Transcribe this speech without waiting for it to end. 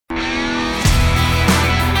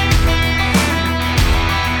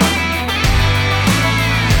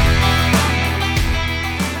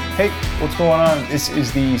Hey, what's going on? This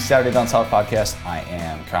is the Saturday Down South podcast. I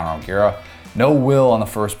am Connor O'Gara. No Will on the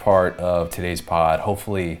first part of today's pod.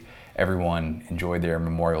 Hopefully everyone enjoyed their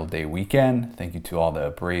Memorial Day weekend. Thank you to all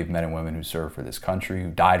the brave men and women who served for this country,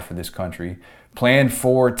 who died for this country. Planned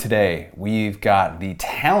for today, we've got the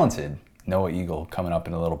talented Noah Eagle coming up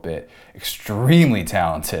in a little bit. Extremely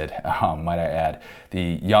talented, might I add.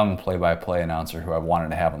 The young play-by-play announcer who I wanted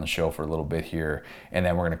to have on the show for a little bit here. And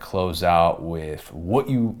then we're going to close out with what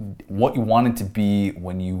you wanted to be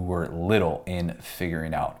when you were little in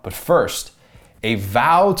figuring out. But first, a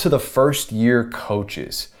vow to the first-year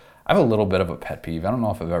coaches. I have a little bit of a pet peeve. I don't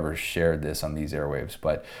know if I've ever shared this on these airwaves,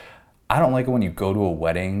 but I don't like it when you go to a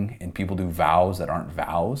wedding and people do vows that aren't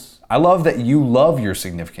vows. I love that you love your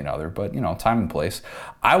significant other, but time and place.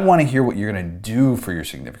 I want to hear what you're going to do for your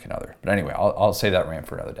significant other. But anyway, I'll say that rant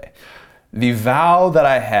for another day. The vow that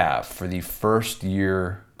I have for the first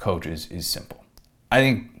year coaches is simple. I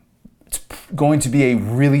think it's going to be a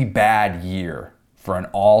really bad year for an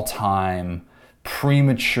all-time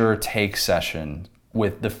premature take session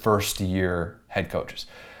with the first year head coaches.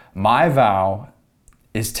 My vow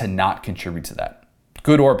is to not contribute to that,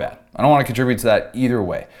 good or bad. I don't want to contribute to that either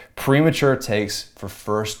way. Premature takes for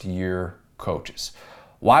first year coaches.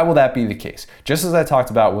 Why will that be the case? Just as I talked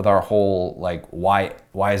about with our whole,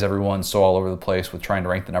 why is everyone so all over the place with trying to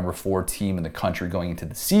rank the number 4 team in the country going into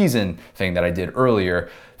the season thing that I did earlier,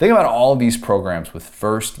 think about all of these programs with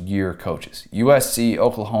first year coaches. USC,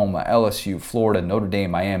 Oklahoma, LSU, Florida, Notre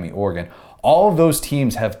Dame, Miami, Oregon. All of those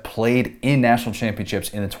teams have played in national championships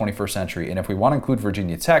in the 21st century. And if we want to include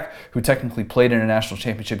Virginia Tech, who technically played in a national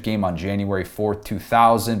championship game on January 4th,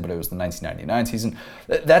 2000, but it was the 1999 season,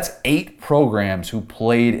 that's 8 programs who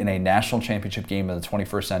played in a national championship game in the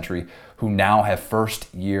 21st century who now have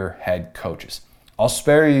first-year head coaches. I'll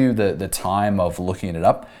spare you the time of looking it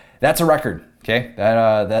up. That's a record, okay?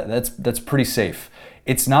 That's pretty safe.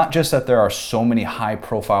 It's not just that there are so many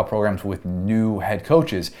high-profile programs with new head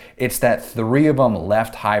coaches, it's that 3 of them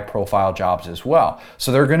left high-profile jobs as well.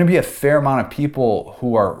 So there are going to be a fair amount of people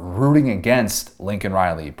who are rooting against Lincoln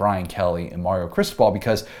Riley, Brian Kelly, and Mario Cristobal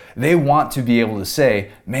because they want to be able to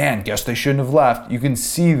say, man, guess they shouldn't have left. You can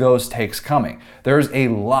see those takes coming. There's a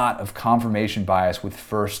lot of confirmation bias with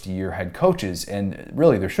first-year head coaches, and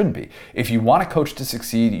really there shouldn't be. If you want a coach to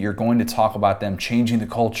succeed, you're going to talk about them changing the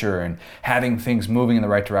culture and having things moving in the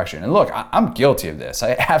right direction. And look, I'm guilty of this.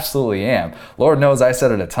 I absolutely am. Lord knows I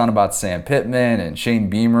said it a ton about Sam Pittman and Shane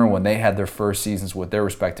Beamer when they had their first seasons with their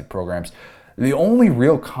respective programs. The only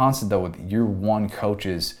real constant, though, with year one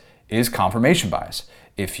coaches is confirmation bias.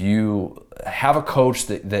 If you have a coach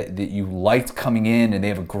that you liked coming in and they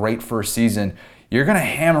have a great first season, you're going to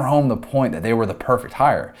hammer home the point that they were the perfect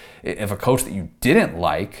hire. If a coach that you didn't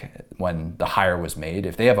like when the hire was made,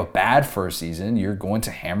 if they have a bad first season, you're going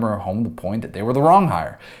to hammer home the point that they were the wrong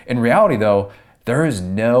hire. In reality, though, there is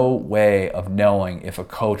no way of knowing if a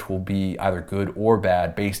coach will be either good or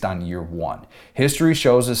bad based on year one. History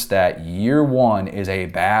shows us that year one is a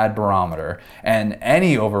bad barometer, and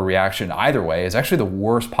any overreaction either way is actually the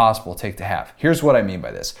worst possible take to have. Here's what I mean by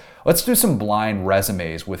this. Let's do some blind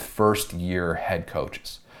resumes with first-year head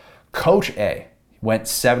coaches. Coach A went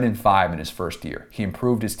 7-5 in his first year. He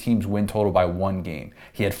improved his team's win total by 1 game.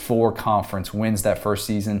 He had 4 conference wins that first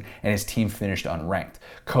season, and his team finished unranked.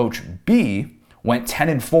 Coach B went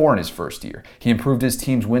 10-4 in his first year. He improved his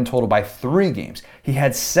team's win total by 3 games. He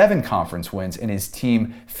had 7 conference wins, and his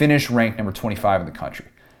team finished ranked number 25 in the country.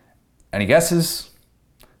 Any guesses?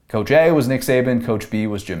 Coach A was Nick Saban. Coach B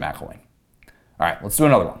was Jim McElwain. All right, let's do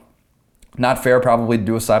another one. Not fair probably to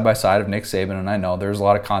do a side-by-side of Nick Saban, and I know there's a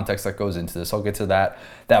lot of context that goes into this. I'll get to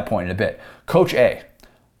that point in a bit. Coach A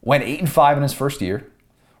went 8-5 in his first year,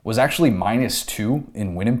 was actually -2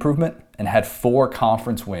 in win improvement, and had 4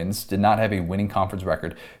 conference wins, did not have a winning conference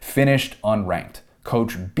record, finished unranked.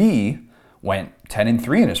 Coach B went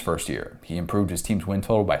 10-3 in his first year. He improved his team's win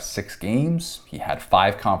total by 6 games. He had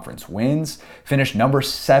 5 conference wins, finished number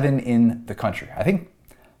 7 in the country. I think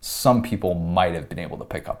some people might have been able to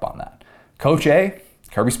pick up on that. Coach A,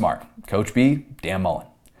 Kirby Smart. Coach B, Dan Mullen.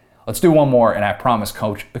 Let's do one more, and I promise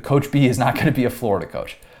Coach B is not going to be a Florida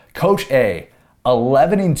coach. Coach A,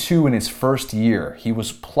 11-2 in his first year. He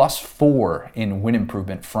was +4 in win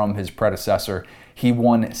improvement from his predecessor. He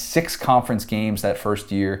won 6 conference games that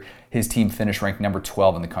first year. His team finished ranked number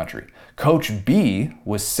 12 in the country. Coach B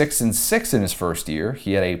was 6-6 in his first year.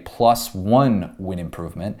 He had a +1 win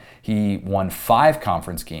improvement. He won 5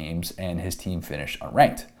 conference games, and his team finished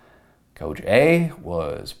unranked. Coach A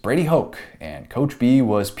was Brady Hoke, and Coach B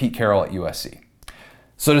was Pete Carroll at USC.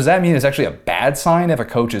 So does that mean it's actually a bad sign if a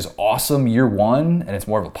coach is awesome year one and it's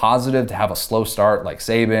more of a positive to have a slow start like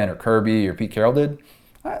Saban or Kirby or Pete Carroll did?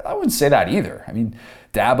 I wouldn't say that either. I mean,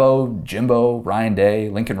 Dabo, Jimbo, Ryan Day,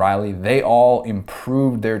 Lincoln Riley, they all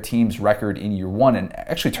improved their team's record in year one and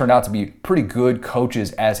actually turned out to be pretty good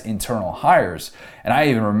coaches as internal hires. And I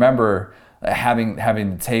even remember having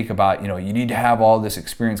the take about, you need to have all this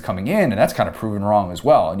experience coming in, and that's kind of proven wrong as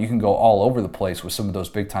well. And you can go all over the place with some of those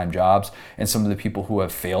big time jobs and some of the people who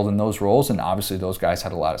have failed in those roles, and obviously those guys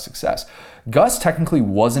had a lot of success. Gus technically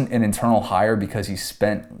wasn't an internal hire because he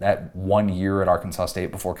spent that 1 year at Arkansas State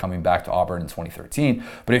before coming back to Auburn in 2013.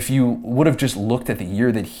 But if you would have just looked at the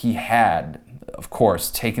year that he had, of course,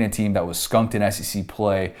 taking a team that was skunked in SEC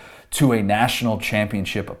play to a national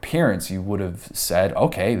championship appearance, you would have said,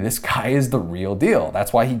 okay, this guy is the real deal.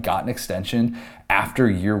 That's why he got an extension after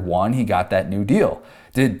year one. He got that new deal.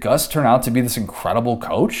 Did Gus turn out to be this incredible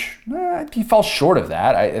coach? He fell short of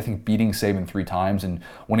that. I think beating Saban 3 times and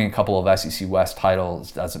winning a couple of SEC West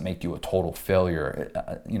titles doesn't make you a total failure.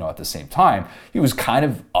 At the same time, he was kind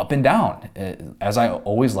of up and down. As I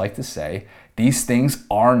always like to say, these things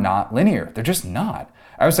are not linear. They're just not.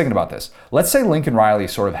 I was thinking about this. Let's say Lincoln Riley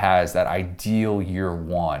sort of has that ideal year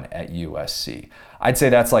one at USC. I'd say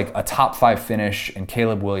that's like a top 5 finish and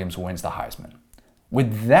Caleb Williams wins the Heisman.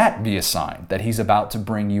 Would that be a sign that he's about to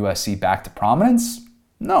bring USC back to prominence?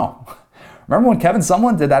 No. Remember when Kevin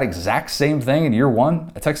Sumlin did that exact same thing in year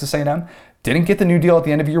one at Texas A&M? Didn't get the new deal at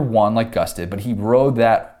the end of year one like Gus did, but he rode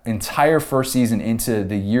that entire first season into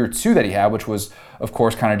the year 2 that he had, which was, of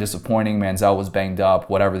course, kind of disappointing. Manziel was banged up,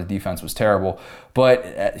 whatever, the defense was terrible.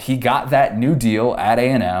 But he got that new deal at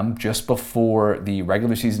A&M just before the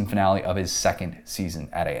regular season finale of his second season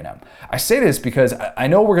at A&M. I say this because I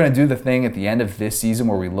know we're going to do the thing at the end of this season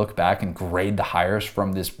where we look back and grade the hires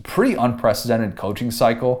from this pretty unprecedented coaching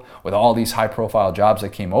cycle with all these high-profile jobs that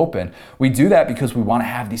came open. We do that because we want to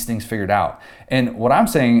have these things figured out. And what I'm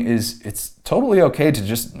saying is it's totally okay to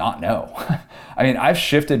just not know. I mean, I've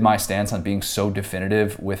shifted my stance on being so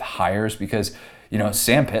definitive with hires because,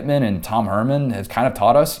 Sam Pittman and Tom Herman have kind of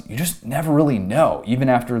taught us you just never really know, even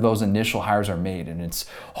after those initial hires are made and it's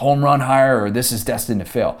home run hire or this is destined to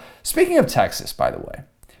fail. Speaking of Texas, by the way,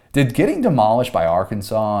 did getting demolished by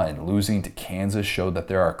Arkansas and losing to Kansas show that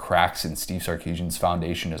there are cracks in Steve Sarkisian's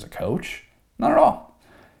foundation as a coach? Not at all.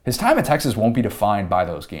 His time at Texas won't be defined by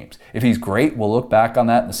those games. If he's great, we'll look back on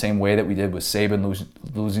that in the same way that we did with Saban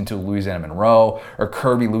losing to Louisiana Monroe or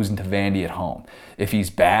Kirby losing to Vandy at home. If he's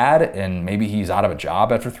bad and maybe he's out of a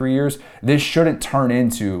job after 3 years, this shouldn't turn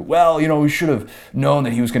into, we should have known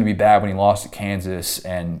that he was going to be bad when he lost to Kansas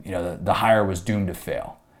and, the hire was doomed to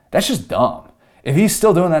fail. That's just dumb. If he's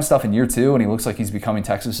still doing that stuff in year 2 and he looks like he's becoming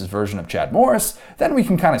Texas's version of Chad Morris, then we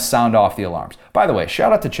can kind of sound off the alarms. By the way,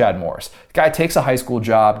 shout out to Chad Morris. The guy takes a high school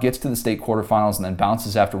job, gets to the state quarterfinals, and then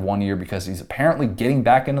bounces after 1 year because he's apparently getting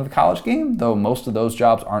back into the college game, though most of those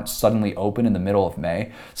jobs aren't suddenly open in the middle of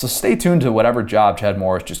May. So stay tuned to whatever job Chad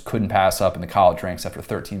Morris just couldn't pass up in the college ranks after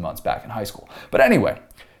 13 months back in high school. But anyway,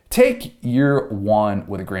 take year 1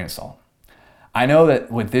 with a grain of salt. I know that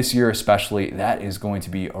with this year especially, that is going to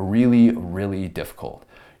be a really, really difficult.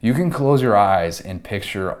 You can close your eyes and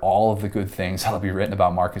picture all of the good things that'll be written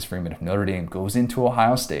about Marcus Freeman if Notre Dame goes into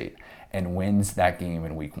Ohio State and wins that game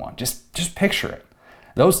in week 1. Just picture it.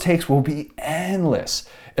 Those takes will be endless.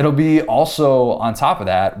 It'll be also, on top of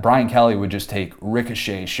that, Brian Kelly would just take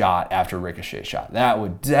ricochet shot after ricochet shot. That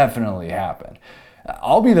would definitely happen.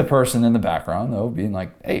 I'll be the person in the background, though, being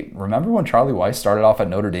like, hey, remember when Charlie Weiss started off at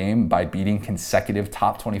Notre Dame by beating consecutive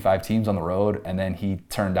top 25 teams on the road, and then he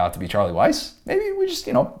turned out to be Charlie Weiss? Maybe we just,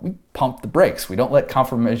 we pump the brakes. We don't let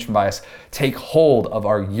confirmation bias take hold of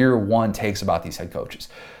our year 1 takes about these head coaches.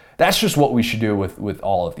 That's just what we should do with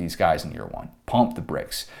all of these guys in year 1. Pump the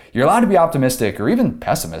brakes. You're allowed to be optimistic or even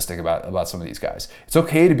pessimistic about some of these guys. It's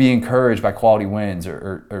okay to be encouraged by quality wins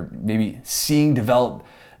or maybe seeing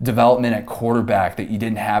development at quarterback that you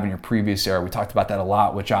didn't have in your previous era. We talked about that a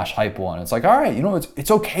lot with Josh Heupel, and it's like, all right,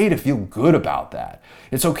 it's okay to feel good about that.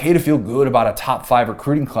 It's okay to feel good about a top 5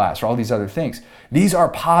 recruiting class or all these other things. These are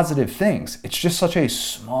positive things. It's just such a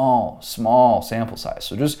small sample size.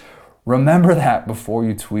 So just remember that before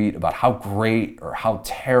you tweet about how great or how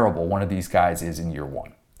terrible one of these guys is in year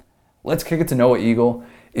 1. Let's kick it to Noah Eagle.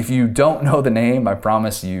 If you don't know the name, I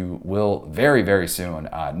promise you will very, very soon.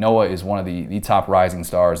 Noah is one of the top rising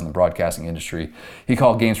stars in the broadcasting industry. He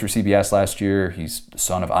called games for CBS last year. He's the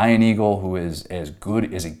son of Ian Eagle, who is as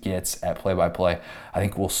good as it gets at play-by-play. I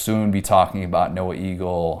think we'll soon be talking about Noah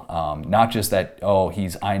Eagle, not just that,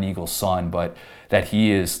 he's Ian Eagle's son, but that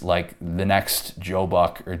he is like the next Joe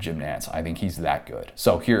Buck or Jim Nantz. I think he's that good.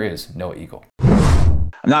 So here is Noah Eagle.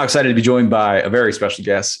 I'm now excited to be joined by a very special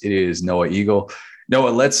guest. It is Noah Eagle.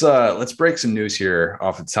 Noah, let's break some news here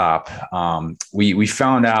off the top. We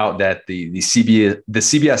found out that the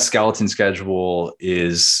CBS skeleton schedule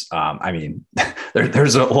is,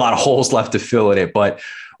 there's a lot of holes left to fill in it, but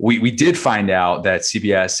we did find out that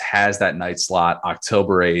CBS has that night slot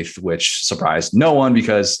October 8th, which surprised no one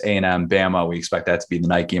because A&M Bama, we expect that to be the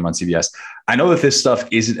night game on CBS. I know that this stuff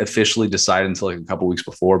isn't officially decided until like a couple weeks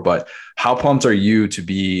before, but how pumped are you to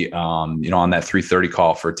be, on that 3:30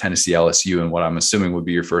 call for Tennessee LSU and what I'm assuming would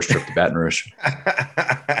be your first trip to Baton Rouge?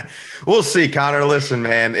 We'll see, Connor. Listen,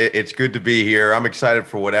 man, it's good to be here. I'm excited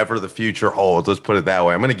for whatever the future holds. Let's put it that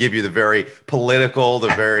way. I'm going to give you the very political, the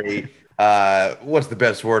very what's the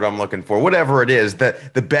best word I'm looking for? Whatever it is,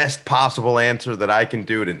 the best possible answer that I can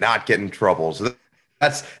do to not get in trouble. So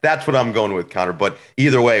that's what I'm going with, Connor. But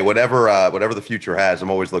either way, whatever the future has,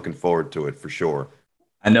 I'm always looking forward to it for sure.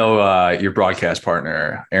 I know your broadcast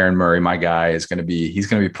partner, Aaron Murray, my guy, he's going to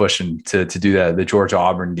be pushing to do the Georgia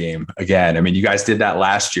Auburn game again. I mean, you guys did that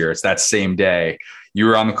last year. It's that same day. You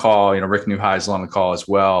were on the call. Rick Neuheisel on the call as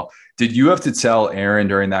well. Did you have to tell Aaron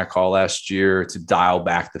during that call last year to dial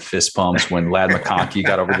back the fist pumps when Ladd McConkey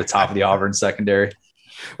got over the top of the Auburn secondary?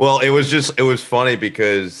 Well, it was funny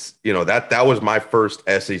because, that was my first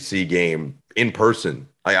SEC game in person.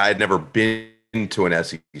 I had never been to an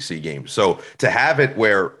SEC game. So to have it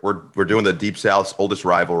where we're doing the Deep South's oldest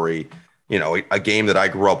rivalry, a game that I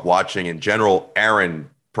grew up watching in general, Aaron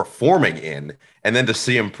performing in, and then to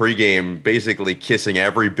see him pregame basically kissing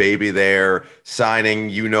every baby there, signing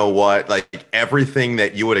like everything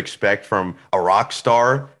that you would expect from a rock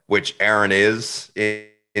star, which Aaron is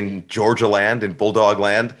in Georgia land, in Bulldog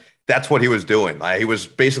land. That's what he was doing. He was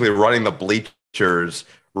basically running the bleachers,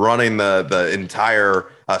 running the entire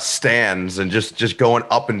stands, and just going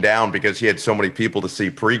up and down because he had so many people to see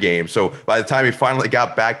pregame. So by the time he finally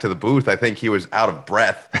got back to the booth, I think he was out of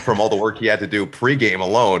breath from all the work he had to do pregame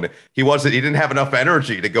alone. He didn't have enough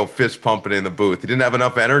energy to go fist pumping in the booth. He didn't have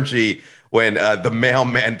enough energy when the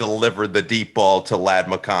mailman delivered the deep ball to Ladd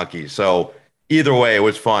McConkey. So either way, it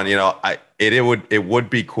was fun. It would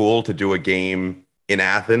be cool to do a game in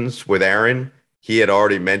Athens with Aaron. He had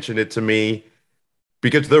already mentioned it to me,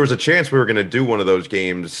 because there was a chance we were going to do one of those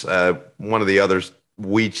games one of the other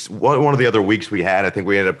weeks we had. I think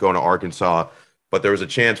we ended up going to Arkansas, but there was a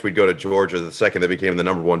chance we'd go to Georgia the second they became the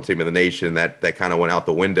number one team in the nation. That kind of went out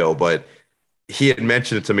the window. But he had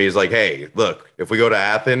mentioned it to me. He's like, hey, look, if we go to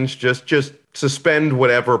Athens, just suspend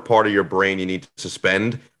whatever part of your brain you need to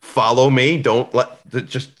suspend. Follow me.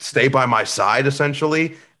 Just stay by my side,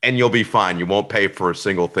 essentially, and you'll be fine. You won't pay for a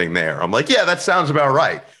single thing there. I'm like, yeah, that sounds about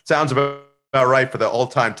right. Sounds about right for the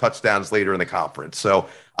all-time touchdowns later in the conference. So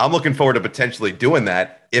I'm looking forward to potentially doing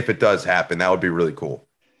that if it does happen. That would be really cool.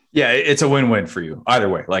 Yeah, it's a win-win for you either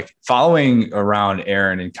way. Like following around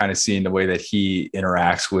Aaron and kind of seeing the way that he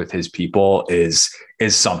interacts with his people is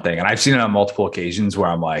something. And I've seen it on multiple occasions where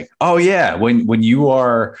I'm like, oh yeah, when you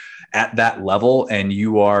are at that level and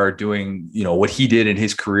you are doing, what he did in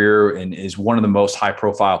his career and is one of the most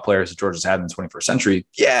high-profile players that Georgia's had in the 21st century.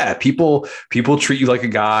 Yeah, people treat you like a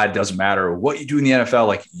god. Doesn't matter what you do in the NFL.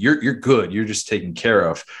 Like you're good. You're just taken care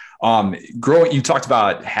of. You talked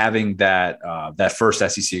about having that first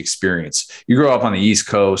SEC experience. You grew up on the East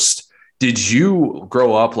Coast. Did you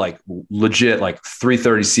grow up like legit, like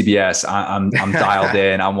 3:30 CBS? I'm dialed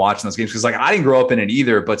in. I'm watching those games because like I didn't grow up in it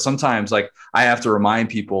either. But sometimes like I have to remind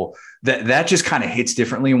people that just kind of hits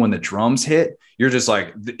differently when the drums hit. You're just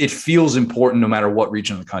like, it feels important no matter what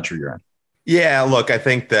region of the country you're in. Yeah, look, I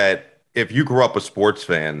think that if you grew up a sports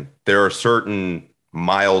fan, there are certain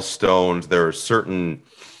milestones, there are certain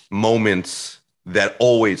moments that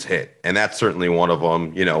always hit. And that's certainly one of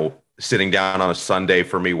them. Sitting down on a Sunday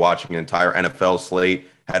for me, watching an entire NFL slate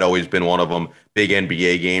had always been one of them. Big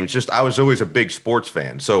NBA games. I was always a big sports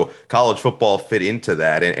fan. So college football fit into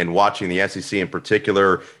that. And watching the SEC in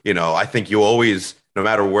particular, I think you always, no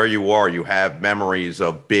matter where you are, you have memories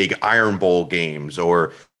of big Iron Bowl games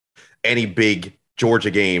or any big Georgia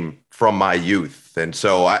game from my youth. And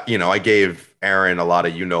so, I gave Aaron a lot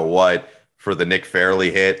of what for the Nick Fairley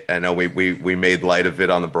hit. I know we made light of it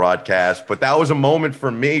on the broadcast, but that was a moment for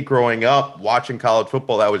me growing up watching college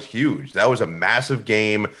football. That was huge. That was a massive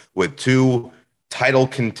game with two title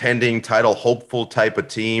contending, title hopeful type of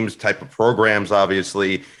teams, type of programs,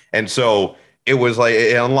 obviously. And so it was like,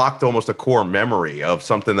 it unlocked almost a core memory of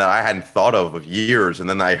something that I hadn't thought of years. And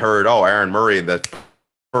then I heard, Aaron Murray, the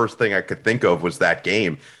first thing I could think of was that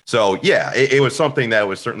game. So yeah, it was something that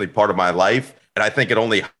was certainly part of my life. And I think it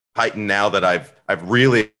only heightened now that I've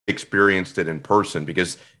really experienced it in person,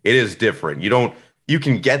 because it is different. You you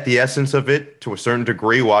can get the essence of it to a certain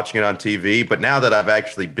degree watching it on TV. But now that I've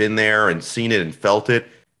actually been there and seen it and felt it,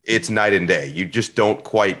 it's night and day. You just don't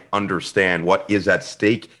quite understand what is at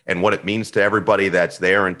stake and what it means to everybody that's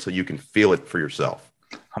there until you can feel it for yourself.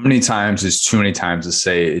 How many times is too many times to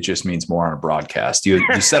say it just means more on a broadcast? You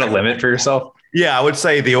set a limit for yourself? Yeah, I would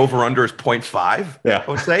say the over under is 0.5. Yeah. I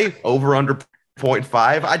would say over under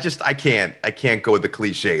 0.5. I can't go with the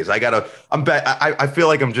cliches. I feel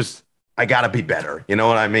like I gotta be better. You know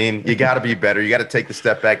what I mean? You gotta be better. You gotta take the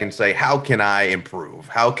step back and say, how can I improve?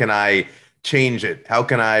 How can I change it? How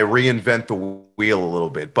can I reinvent the wheel a little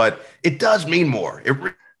bit? But it does mean more. It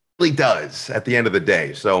really does at the end of the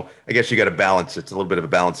day. So I guess you got to balance. It's a little bit of a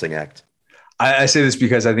balancing act. I say this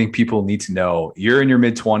because I think people need to know you're in your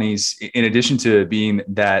mid-20s. In addition to being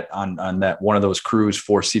that on that one of those crews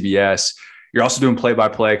for CBS, you're also doing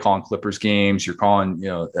play-by-play, calling Clippers games. You're calling,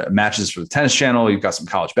 matches for the Tennis Channel. You've got some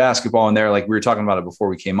college basketball in there. Like we were talking about it before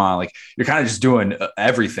we came on. Like you're kind of just doing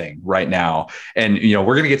everything right now. And we're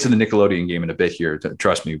going to get to the Nickelodeon game in a bit here.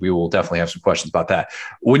 Trust me, we will definitely have some questions about that.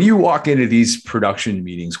 When you walk into these production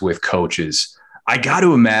meetings with coaches, I got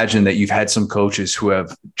to imagine that you've had some coaches who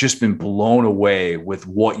have just been blown away with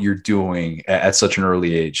what you're doing at such an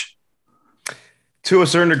early age. To a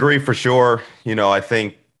certain degree, for sure. I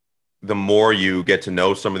think the more you get to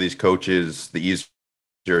know some of these coaches, the easier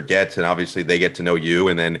it gets. And obviously they get to know you,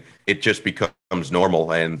 and then it just becomes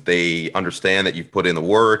normal. And they understand that you've put in the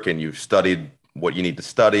work and you've studied what you need to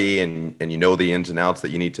study, and you know the ins and outs that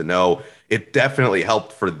you need to know. It definitely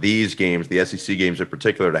helped for these games, the SEC games in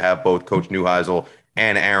particular, to have both Coach Neuheisel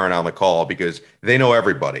and Aaron on the call, because they know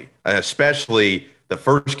everybody. And especially the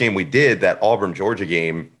first game we did, that Auburn-Georgia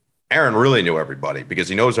game, Aaron really knew everybody because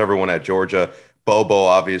he knows everyone at Georgia. Bobo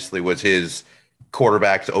obviously was his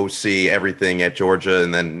quarterback's OC, everything at Georgia,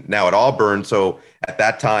 and then now at Auburn. So at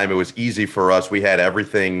that time, it was easy for us. We had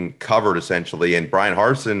everything covered essentially. And Brian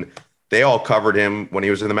Harsin, they all covered him when he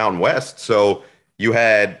was in the Mountain West. So you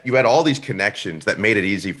had all these connections that made it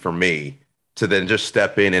easy for me to then just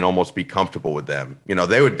step in and almost be comfortable with them.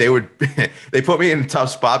 They would they put me in a tough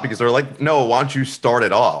spot because they're like, no, why don't you start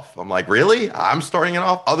it off? I'm like, really? I'm starting it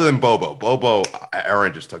off? Other than Bobo,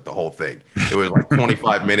 Aaron just took the whole thing. It was like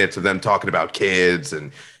 25 minutes of them talking about kids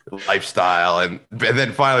and lifestyle. And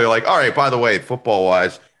then finally like, all right, by the way, football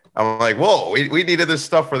wise, I'm like, whoa, we needed this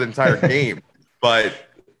stuff for the entire game. But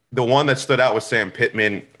the one that stood out was Sam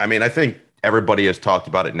Pittman. I mean, I think everybody has talked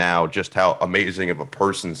about it now, just how amazing of a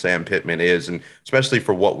person Sam Pittman is. And especially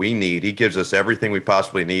for what we need, he gives us everything we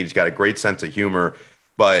possibly need. He's got a great sense of humor.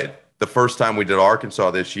 But the first time we did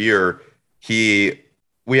Arkansas this year,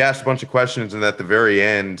 we asked a bunch of questions, and at the very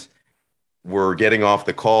end, we're getting off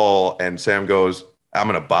the call, and Sam goes, I'm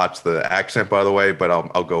going to botch the accent, by the way, but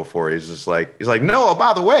I'll go for it. He's like, no,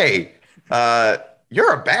 by the way,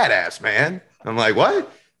 you're a badass, man. I'm like,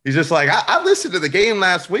 what? He's just like, I listened to the game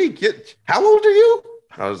last week. How old are you?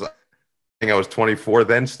 I think I was 24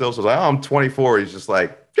 then still. So I was like, oh, I'm 24. He's just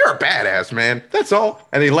like, you're a badass, man. That's all.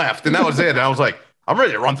 And he left, and that was it. And I was like, I'm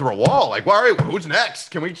ready to run through a wall. Like, all right, who's next?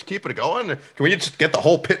 Can we just keep it going? Can we just get the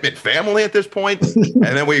whole Pittman family at this point? And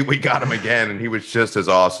then we got him again, and he was just as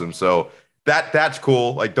awesome. So that's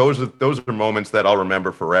cool. Like those are moments that I'll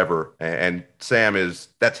remember forever. And Sam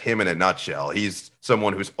that's him in a nutshell. He's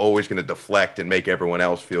someone who's always going to deflect and make everyone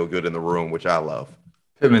else feel good in the room, which I love.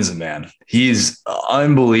 Pittman's a man. He's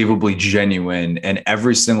unbelievably genuine. And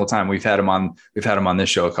every single time we've had him on this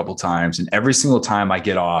show a couple times, and every single time I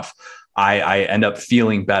get off, I end up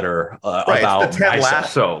feeling better about it's the Ted myself.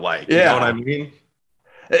 Lasso, you know what I mean?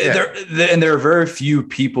 Yeah. There are very few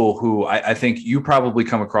people who I think you probably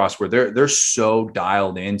come across where they're so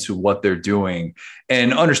dialed into what they're doing,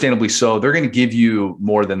 and understandably so. They're going to give you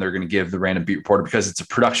more than they're going to give the random beat reporter because it's a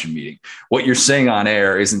production meeting. What you're saying on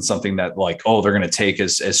air isn't something that like, oh, they're going to take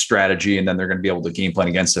as strategy and then they're going to be able to game plan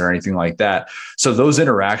against it or anything like that. So those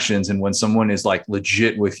interactions, and when someone is like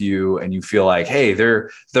legit with you and you feel like, hey, they're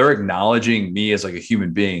acknowledging me as like a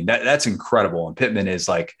human being, that's incredible. And Pittman is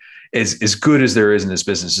like, as good as there is in this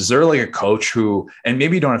business. Is there like a coach who, and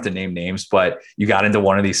maybe you don't have to name names, but you got into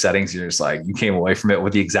one of these settings, you're just like, you came away from it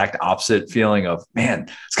with the exact opposite feeling of, man,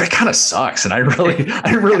 this guy kind of sucks. And I didn't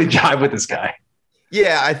really jive with this guy.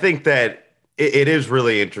 Yeah, I think that it is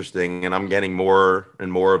really interesting. And I'm getting more and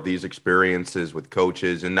more of these experiences with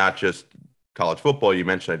coaches, and not just college football. You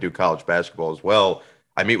mentioned I do college basketball as well.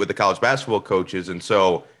 I meet with the college basketball coaches. And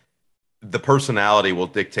so the personality will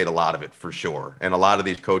dictate a lot of it for sure. And a lot of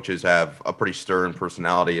these coaches have a pretty stern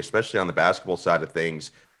personality, especially on the basketball side of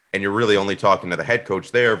things. And you're really only talking to the head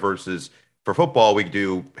coach there versus for football, we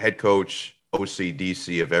do head coach, OC,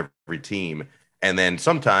 DC of every team. And then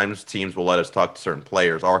sometimes teams will let us talk to certain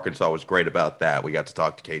players. Arkansas was great about that. We got to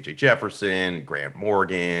talk to KJ Jefferson, Grant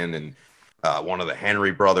Morgan, and one of the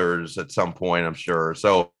Henry brothers at some point, I'm sure.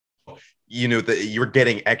 So, you're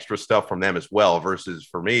getting extra stuff from them as well, versus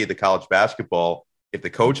for me, the college basketball, if the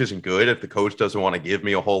coach isn't good, if the coach doesn't want to give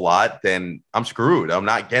me a whole lot, then I'm screwed. I'm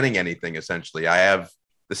not getting anything, essentially. I have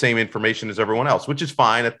the same information as everyone else, which is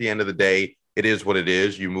fine. At the end of the day, it is what it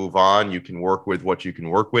is. You move on, you can work with what you can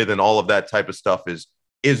work with, and all of that type of stuff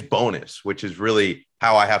is bonus, which is really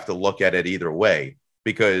how I have to look at it either way.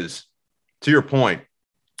 Because to your point,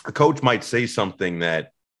 a coach might say something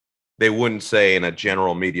that they wouldn't say in a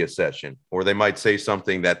general media session, or they might say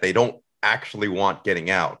something that they don't actually want getting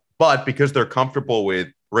out. But because they're comfortable with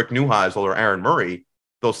Rick Neuheisel or Aaron Murray,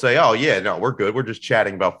 they'll say, oh, yeah, no, we're good. We're just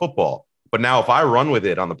chatting about football. But now if I run with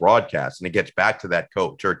it on the broadcast and it gets back to that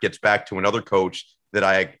coach, or it gets back to another coach that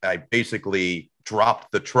I basically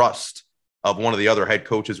dropped the trust of one of the other head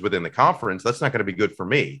coaches within the conference, that's not going to be good for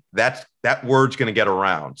me. That word's going to get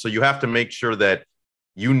around. So you have to make sure that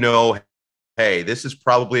hey, this is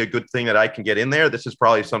probably a good thing that I can get in there. This is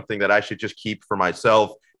probably something that I should just keep for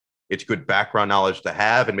myself. It's good background knowledge to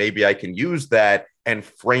have, and maybe I can use that and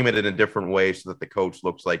frame it in a different way so that the coach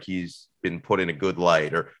looks like he's been put in a good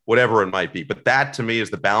light or whatever it might be. But that, to me,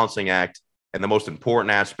 is the balancing act and the most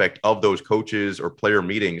important aspect of those coaches or player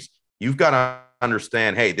meetings. You've got to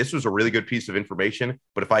understand, hey, this was a really good piece of information,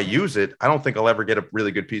 but if I use it, I don't think I'll ever get a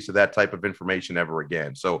really good piece of that type of information ever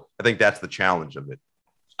again. So I think that's the challenge of it.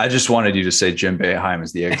 I just wanted you to say Jim Boeheim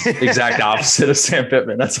is the exact opposite of Sam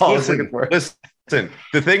Pittman. That's all I was looking for. Listen,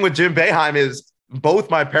 the thing with Jim Boeheim is both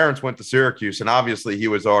my parents went to Syracuse, and obviously he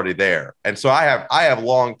was already there. And so I have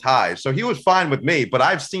long ties. So he was fine with me, but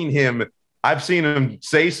I've seen him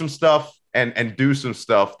say some stuff and do some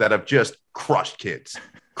stuff that have just crushed kids,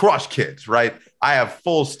 right? I have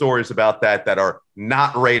full stories about that are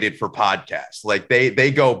not rated for podcasts. Like they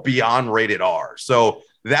go beyond rated R. So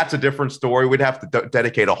that's a different story. We'd have to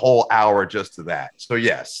dedicate a whole hour just to that. So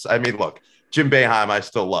yes, I mean, look, Jim Boeheim, I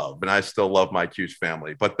still love, and I still love my Cuse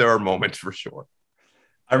family, but there are moments for sure.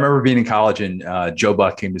 I remember being in college, and Joe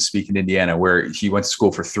Buck came to speak in Indiana, where he went to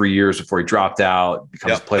school for 3 years before he dropped out,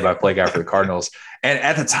 becomes a play-by-play guy for the Cardinals. And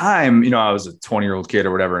at the time, I was a 20-year-old kid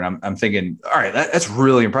or whatever, and I'm thinking, all right, that's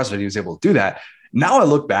really impressive that he was able to do that. Now I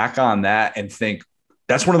look back on that and think,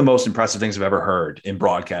 that's one of the most impressive things I've ever heard in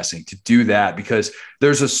broadcasting, to do that, because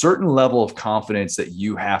there's a certain level of confidence that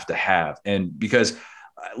you have to have. And because,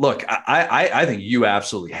 look, I think you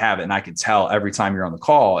absolutely have it. And I can tell every time you're on the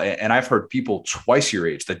call. And I've heard people twice your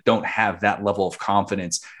age that don't have that level of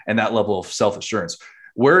confidence and that level of self-assurance.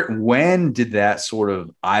 When did that sort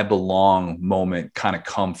of I belong moment kind of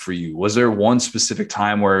come for you? Was there one specific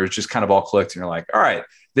time where it was just kind of all clicked and you're like, all right,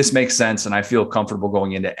 this makes sense, and I feel comfortable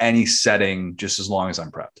going into any setting just as long as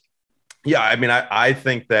I'm prepped? Yeah, I mean, I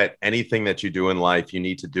think that anything that you do in life, you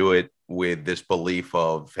need to do it with this belief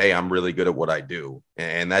of, hey, I'm really good at what I do.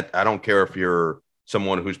 And that, I don't care if you're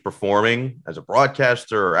someone who's performing as a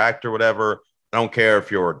broadcaster or actor, whatever. I don't care if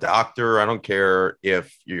you're a doctor. I don't care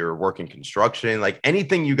if you're working construction. Like,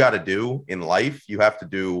 anything you got to do in life, you have to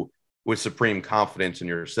do with supreme confidence in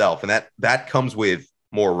yourself. And that comes with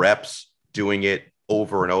more reps, doing it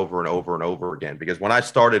over and over and over and over again. Because when I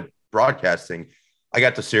started broadcasting, I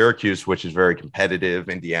got to Syracuse, which is very competitive.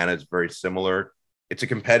 Indiana is very similar. It's a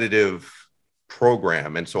competitive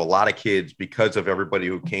program. And so a lot of kids, because of everybody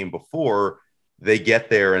who came before, they get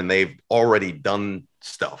there and they've already done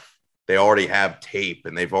stuff. They already have tape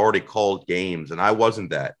and they've already called games. And I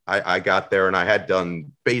wasn't that. I got there and I had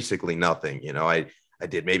done basically nothing. I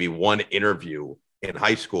did maybe one interview in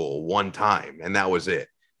high school one time, and that was it.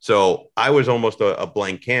 So I was almost a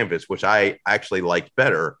blank canvas, which I actually liked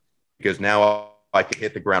better, because now I could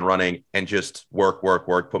hit the ground running and just work,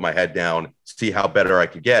 put my head down, see how better I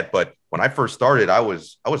could get. But when I first started, I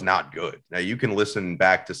was not good. Now you can listen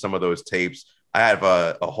back to some of those tapes. I have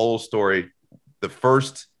a whole story. The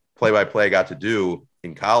first play-by-play I got to do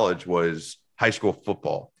in college was high school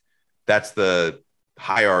football. That's the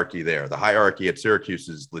hierarchy there. The hierarchy at Syracuse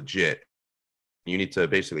is legit. You need to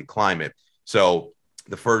basically climb it. So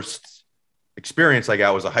the first experience I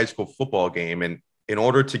got was a high school football game. And in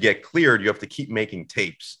order to get cleared, you have to keep making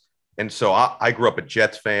tapes. And so I grew up a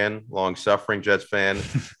Jets fan, long-suffering Jets fan.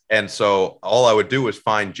 And so all I would do was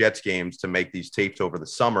find Jets games to make these tapes over the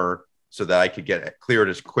summer so that I could get cleared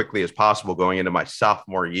as quickly as possible going into my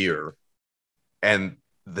sophomore year. And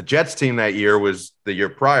the Jets team that year was the year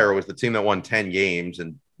prior was the team that won 10 games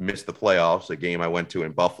and missed the playoffs, a game I went to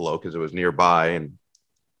in Buffalo because it was nearby, and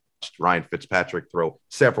Ryan Fitzpatrick throw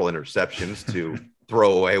several interceptions to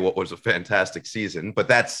throw away what was a fantastic season. But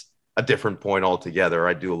that's a different point altogether.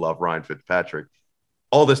 I do love Ryan Fitzpatrick.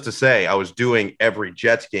 All this to say, I was doing every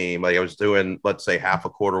Jets game. Like I was doing, let's say, half a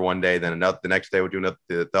quarter one day, then the next day I would do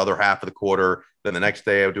the other half of the quarter. Then the next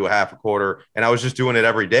day I would do a half a quarter. And I was just doing it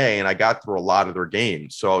every day. And I got through a lot of their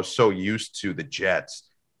games. So I was so used to the Jets.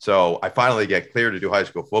 So I finally get cleared to do high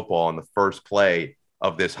school football. And the first play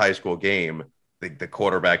of this high school game, the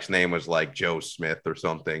quarterback's name was like Joe Smith or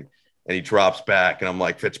something. And he drops back. And I'm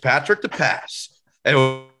like, Fitzpatrick to pass. And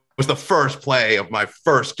it was the first play of my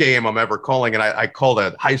first game I'm ever calling. And I called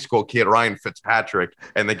a high school kid, Ryan Fitzpatrick.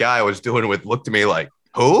 And the guy I was doing it with looked at me like,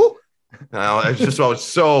 who? And I was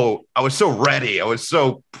so ready. I was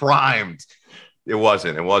so primed. It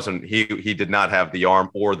wasn't. He did not have the arm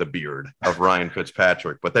or the beard of Ryan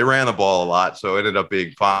Fitzpatrick, but they ran the ball a lot. So it ended up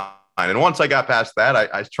being fine. And once I got past that,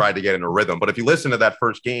 I tried to get in a rhythm. But if you listen to that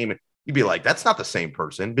first game, you'd be like, that's not the same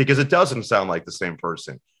person, because it doesn't sound like the same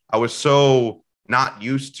person. I was so not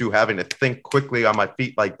used to having to think quickly on my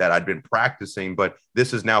feet like that. I'd been practicing, but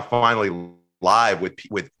this is now finally live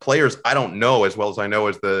with players I don't know as well as I know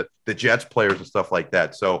as the Jets players and stuff like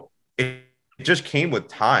that. So it just came with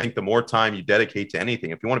time. I think the more time you dedicate to anything,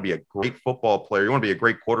 if you want to be a great football player, you want to be a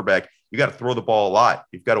great quarterback, you got to throw the ball a lot.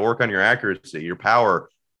 You've got to work on your accuracy, your power.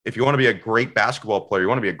 If you want to be a great basketball player, you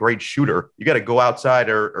want to be a great shooter, you got to go outside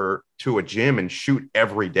or to a gym and shoot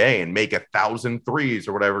every day and make 1,000 threes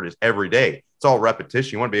or whatever it is every day. It's all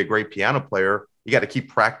repetition. You want to be a great piano player, you got to keep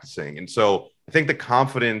practicing. And so I think the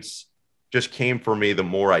confidence just came for me the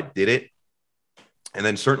more I did it. And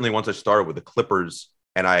then certainly once I started with the Clippers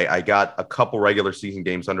and I got a couple regular season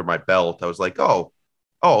games under my belt, I was like, oh,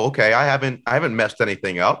 okay. I haven't messed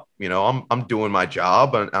anything up. You know, I'm doing my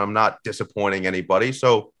job and I'm not disappointing anybody.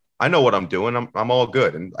 So I know what I'm doing. I'm all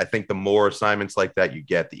good. And I think the more assignments like that you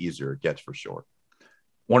get, the easier it gets for sure.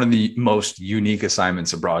 One of the most unique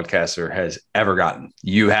assignments a broadcaster has ever gotten.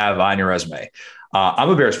 You have on your resume. I'm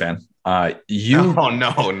a Bears fan. Oh,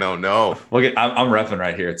 no. Look at, I'm repping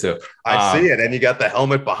right here too. I see it. And you got the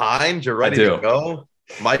helmet behind. You're ready to go.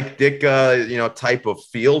 Mike Ditka, type of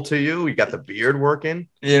feel to you. You got the beard working.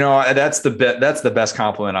 That's the best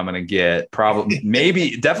compliment I'm going to get. Probably,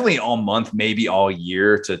 maybe, definitely all month, maybe all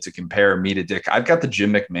year to compare me to Dick. I've got the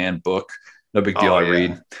Jim McMahon book. No big deal. I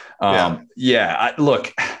read.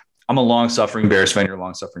 Look, I'm a long-suffering Bears fan. You're a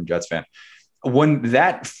long-suffering Jets fan. When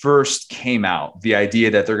that first came out, the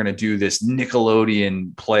idea that they're going to do this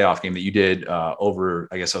Nickelodeon playoff game that you did over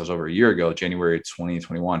a year ago, January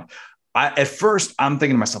 2021. At first, I'm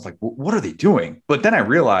thinking to myself, like, what are they doing? But then I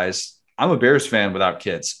realized I'm a Bears fan without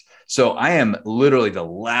kids. So I am literally the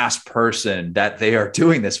last person that they are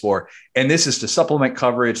doing this for. And this is to supplement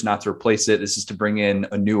coverage, not to replace it. This is to bring in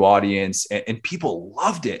a new audience. And people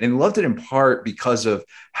loved it, and loved it in part because of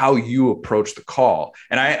how you approach the call.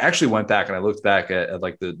 And I actually went back and I looked back at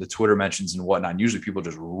like the Twitter mentions and whatnot. And usually people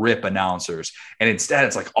just rip announcers. And instead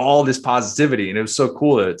it's like all this positivity. And it was so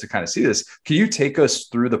cool to kind of see this. Can you take us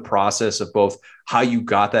through the process of both how you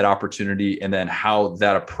got that opportunity and then how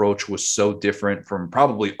that approach was so different from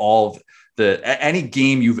probably all of any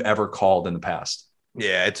game you've ever called in the past?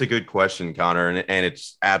 Yeah, it's a good question, Connor, and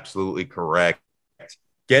it's absolutely correct.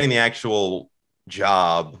 Getting the actual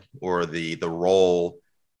job or the role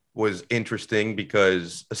was interesting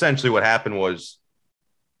because essentially what happened was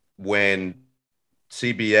when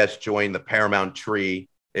CBS joined the Paramount tree,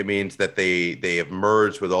 it means that they have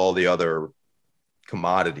merged with all the other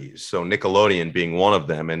commodities. So Nickelodeon being one of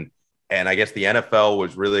them. And I guess the NFL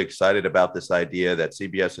was really excited about this idea that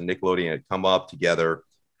CBS and Nickelodeon had come up together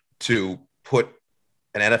to put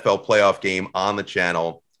an NFL playoff game on the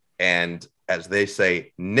channel and, as they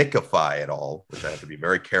say, nickify it all, which I have to be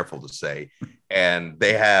very careful to say. And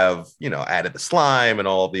they have, added the slime and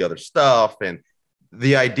all of the other stuff. And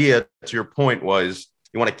the idea, to your point, was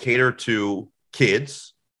you want to cater to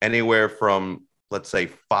kids anywhere from, let's say,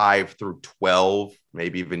 5 through 12,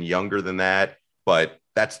 maybe even younger than that. But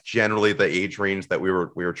that's generally the age range that we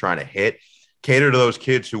were trying to hit. Cater to those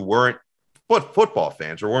kids who weren't football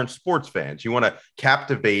fans or weren't sports fans. You want to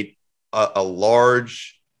captivate a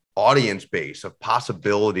large audience base of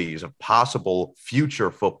possibilities of possible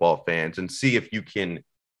future football fans and see if you can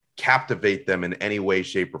captivate them in any way,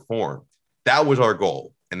 shape, or form. That was our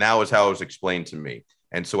goal. And that was how it was explained to me.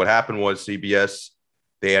 And so what happened was CBS,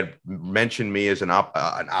 they had mentioned me as an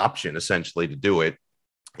option essentially to do it.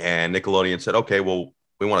 And Nickelodeon said, okay, well,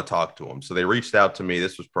 we want to talk to them. So they reached out to me.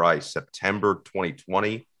 This was probably September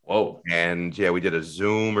 2020. Whoa. And yeah, we did a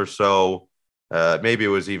Zoom or so. Maybe it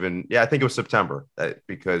was even, I think it was September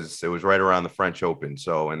because it was right around the French Open.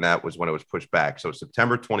 So, and that was when it was pushed back. So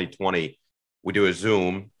September 2020, we do a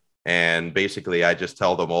Zoom and basically I just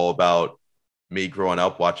tell them all about me growing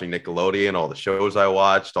up watching Nickelodeon, all the shows I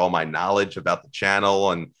watched, all my knowledge about the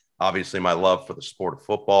channel, and obviously my love for the sport of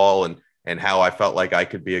football, and how I felt like I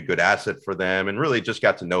could be a good asset for them, and really just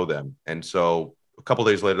got to know them. And so a couple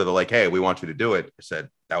days later, they're like, "Hey, we want you to do it." I said,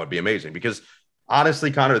 "That would be amazing," because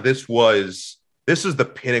honestly, Connor, this is the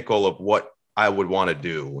pinnacle of what I would want to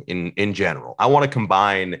do in general. I want to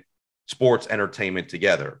combine sports entertainment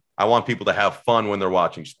together. I want people to have fun when they're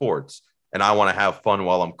watching sports, and I want to have fun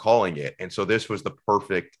while I'm calling it. And so this was the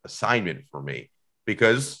perfect assignment for me,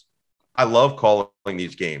 because I love calling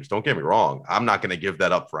these games. Don't get me wrong. I'm not going to give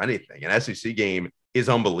that up for anything. An SEC game is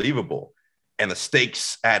unbelievable, and the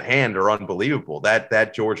stakes at hand are unbelievable.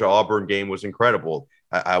 That Georgia Auburn game was incredible.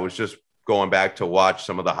 I was just going back to watch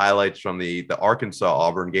some of the highlights from the Arkansas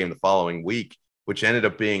Auburn game the following week, which ended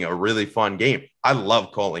up being a really fun game. I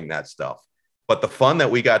love calling that stuff, but the fun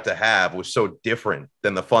that we got to have was so different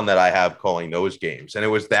than the fun that I have calling those games. And it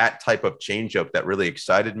was that type of changeup that really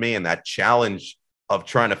excited me, and that challenge of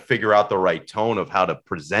trying to figure out the right tone of how to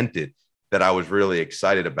present it that I was really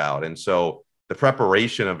excited about. And so the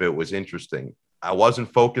preparation of it was interesting. I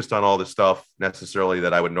wasn't focused on all the stuff necessarily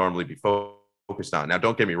that I would normally be focused on. Now,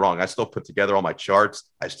 don't get me wrong. I still put together all my charts.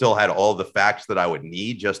 I still had all the facts that I would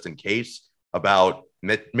need just in case about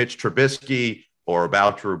Mitch Trubisky or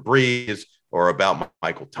about Drew Brees or about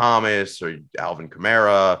Michael Thomas or Alvin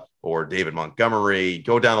Kamara or David Montgomery.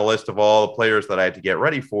 Go down the list of all the players that I had to get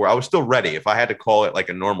ready for. I was still ready if I had to call it like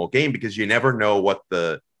a normal game, because you never know what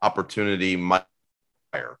the opportunity might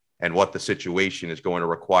require and what the situation is going to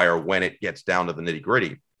require when it gets down to the nitty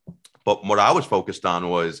gritty. But what I was focused on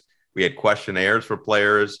was we had questionnaires for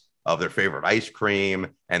players of their favorite ice cream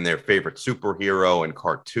and their favorite superhero and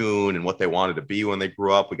cartoon and what they wanted to be when they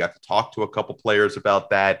grew up. We got to talk to a couple players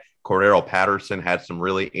about that. Cordero Patterson had some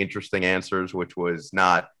really interesting answers, which was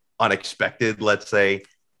not unexpected, let's say.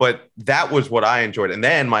 But that was what I enjoyed. And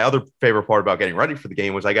then my other favorite part about getting ready for the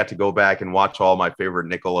game was I got to go back and watch all my favorite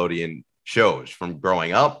Nickelodeon shows from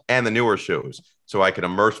growing up and the newer shows, so I could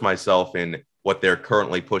immerse myself in what they're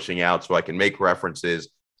currently pushing out, so I can make references.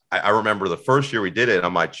 I remember the first year we did it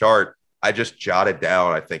on my chart, I just jotted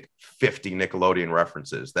down, I think, 50 Nickelodeon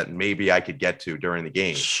references that maybe I could get to during the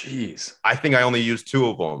game. Jeez. I think I only used 2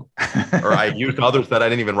 of them, or I used others that I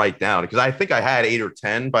didn't even write down, because I think I had 8 or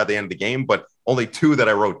 10 by the end of the game, but only 2 that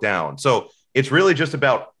I wrote down. So it's really just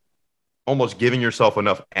about almost giving yourself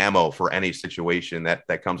enough ammo for any situation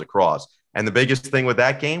that comes across. And the biggest thing with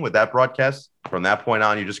that game, with that broadcast, from that point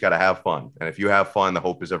on, you just got to have fun. And if you have fun, the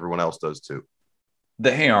hope is everyone else does too.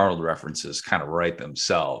 The Hey Arnold references kind of write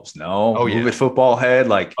themselves, no? Oh, yeah. Move it, football head.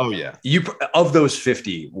 Like, oh, yeah. You, of those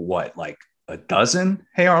 50, what, like a dozen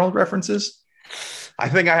Hey Arnold references? I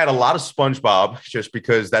think I had a lot of SpongeBob, just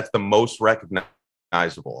because that's the most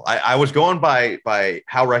recognizable. I was going by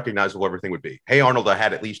how recognizable everything would be. Hey Arnold, I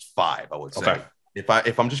had at least 5, I would say. Okay.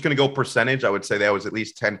 If I'm just going to go percentage, I would say that was at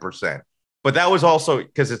least 10%. But that was also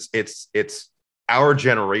because it's our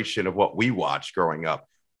generation of what we watched growing up.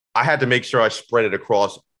 I had to make sure I spread it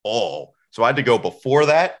across all. So I had to go before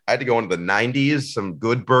that. I had to go into the 90s, some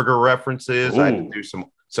Good Burger references. Ooh. I had to do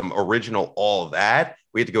some original all of that.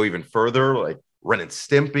 We had to go even further, like Ren and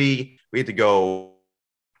Stimpy. We had to go.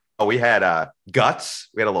 Oh, we had Guts.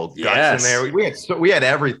 We had a little Guts in there. We had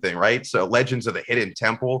everything, right? So Legends of the Hidden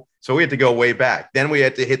Temple. So we had to go way back. Then we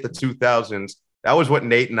had to hit the 2000s. That was what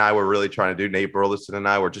Nate and I were really trying to do. Nate Burleson and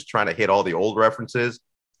I were just trying to hit all the old references.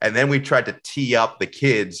 And then we tried to tee up the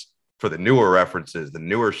kids for the newer references, the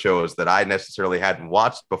newer shows that I necessarily hadn't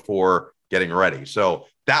watched before getting ready. So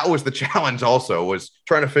that was the challenge also, was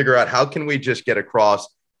trying to figure out how can we just get across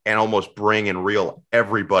and almost bring and reel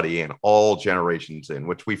everybody in, all generations in,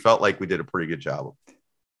 which we felt like we did a pretty good job of.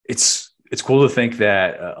 It's cool to think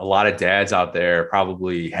that a lot of dads out there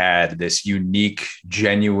probably had this unique,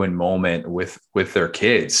 genuine moment with their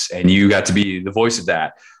kids, and you got to be the voice of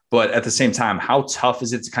that. But at the same time, how tough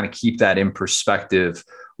is it to kind of keep that in perspective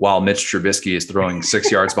while Mitch Trubisky is throwing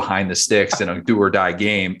 6 yards behind the sticks in a do or die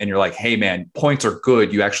game? And you're like, hey, man, points are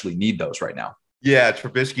good. You actually need those right now. Yeah,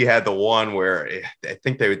 Trubisky had the one where I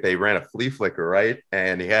think they ran a flea flicker, right?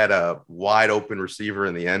 And he had a wide open receiver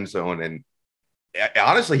in the end zone. And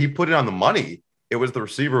honestly, he put it on the money. It was the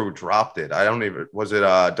receiver who dropped it. Was it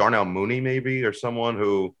Darnell Mooney maybe, or someone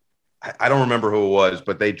who, I don't remember who it was,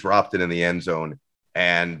 but they dropped it in the end zone.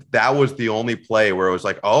 And that was the only play where it was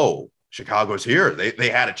like, oh, Chicago's here. They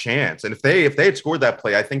had a chance. And if they had scored that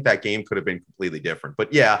play, I think that game could have been completely different.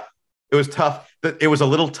 But yeah, it was tough. It was a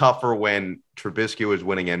little tougher when Trubisky was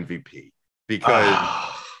winning MVP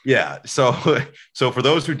because, yeah. So for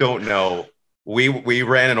those who don't know, we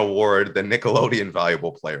ran an award, the Nickelodeon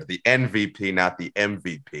Valuable Player, the MVP, not the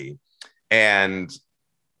MVP. And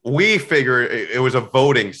we figured it was a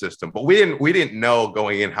voting system, but we didn't know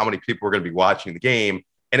going in how many people were going to be watching the game.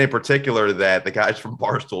 And in particular, that the guys from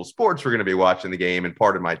Barstool Sports were going to be watching the game and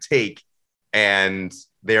part of my take. And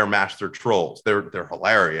they're master trolls. They're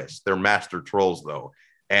hilarious. They're master trolls, though.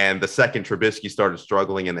 And the second Trubisky started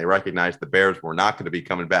struggling and they recognized the Bears were not going to be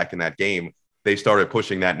coming back in that game, they started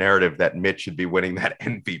pushing that narrative that Mitch should be winning that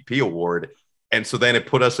MVP award. And so then it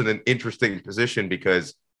put us in an interesting position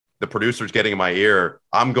because the producer's getting in my ear.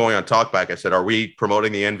 I'm going on talkback. I said, "Are we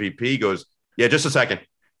promoting the MVP?" He goes, "Yeah, just a second."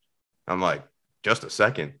 I'm like, "Just a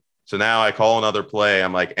second." So now I call another play.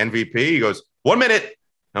 I'm like, "MVP?" He goes, "1 minute."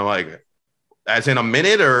 I'm like, "As in a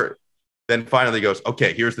minute?" Or then finally he goes,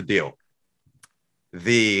 "Okay, here's the deal.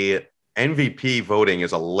 The MVP voting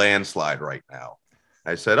is a landslide right now."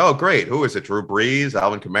 I said, "Oh, great. Who is it? Drew Brees,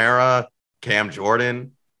 Alvin Kamara, Cam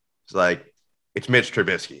Jordan?" It's like, "It's Mitch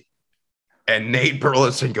Trubisky." And Nate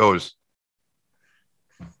Burleson goes,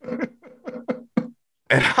 and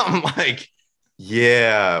I'm like,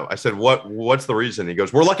 "Yeah." I said, what's the reason? He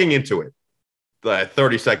goes, "We're looking into it."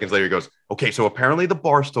 30 seconds later, he goes, "Okay, so apparently the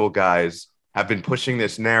Barstool guys have been pushing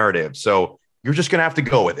this narrative. So you're just going to have to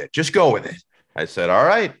go with it. Just go with it." I said, "All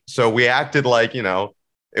right." So we acted like,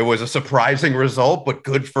 it was a surprising result, but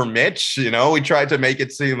good for Mitch. We tried to make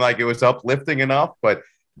it seem like it was uplifting enough, but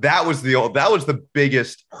that was the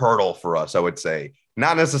biggest hurdle for us, I would say.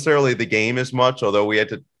 Not necessarily the game as much, although we had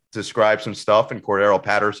to describe some stuff, and Cordero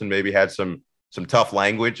Patterson maybe had some tough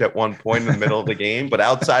language at one point in the middle of the game. But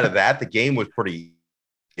outside of that, the game was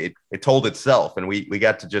it told itself, and we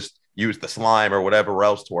got to just use the slime or whatever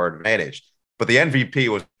else to our advantage. But the MVP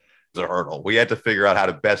was a hurdle. We had to figure out how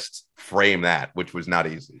to best frame that, which was not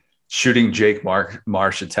easy. Shooting Jake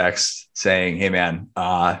Marsh a text saying, "Hey man,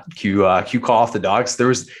 cue call off the dogs."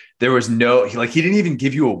 There was no, he didn't even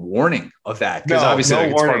give you a warning of that, because obviously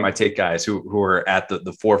it's part of my take guys who are at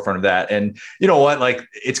the forefront of that. And you know what,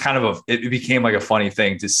 it's kind of it became like a funny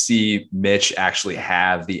thing to see Mitch actually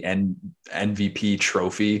have the MVP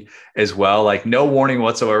trophy as well. Like no warning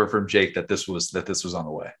whatsoever from Jake that this was on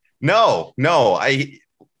the way. No,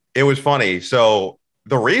 it was funny. So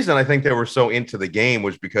the reason I think they were so into the game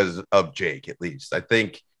was because of Jake, at least. I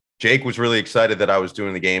think Jake was really excited that I was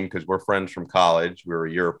doing the game because we're friends from college. We were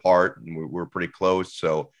a year apart and we were pretty close.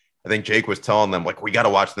 So I think Jake was telling them, like, we got to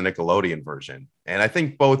watch the Nickelodeon version. And I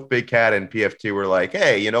think both Big Cat and PFT were like,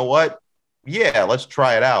 "Hey, you know what? Yeah, let's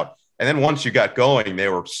try it out." And then once you got going, they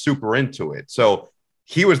were super into it. So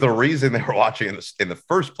he was the reason they were watching in the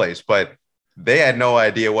first place. But they had no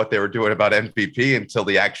idea what they were doing about MVP until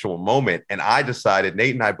the actual moment. And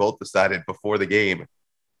Nate and I both decided before the game,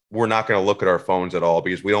 we're not going to look at our phones at all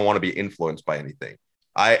because we don't want to be influenced by anything.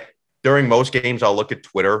 During most games, I'll look at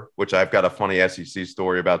Twitter, which I've got a funny SEC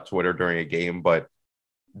story about Twitter during a game. But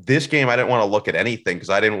this game, I didn't want to look at anything because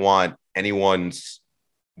I didn't want anyone's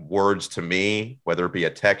words to me, whether it be a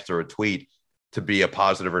text or a tweet, to be a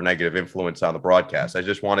positive or negative influence on the broadcast. I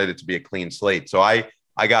just wanted it to be a clean slate. So I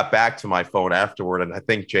got back to my phone afterward, and I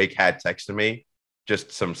think Jake had texted me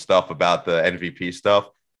just some stuff about the MVP stuff,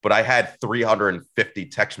 but I had 350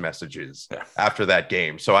 text messages after that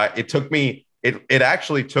game. So it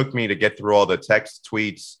actually took me to get through all the text,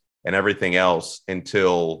 tweets, and everything else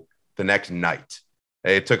until the next night.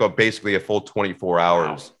 It took basically a full 24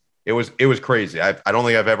 hours. Wow. It was crazy. I don't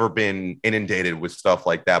think I've ever been inundated with stuff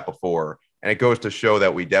like that before. And it goes to show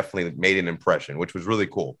that we definitely made an impression, which was really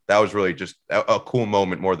cool. That was really just a cool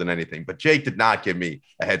moment more than anything. But Jake did not give me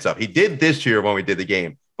a heads up. He did this year when we did the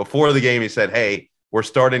game. Before the game, he said, "Hey, we're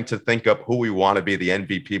starting to think up who we want to be the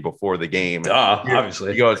MVP before the game."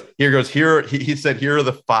 Obviously. He said, "Here are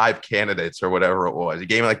the 5 candidates," or whatever it was. He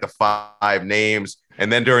gave me like the 5 names.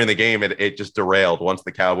 And then during the game, it just derailed. Once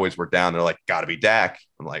the Cowboys were down, they're like, "Got to be Dak."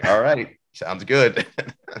 I'm like, "All right, sounds good."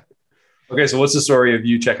 Okay, so what's the story of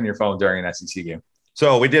you checking your phone during an SEC game?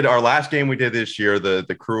 So we did our last game we did this year,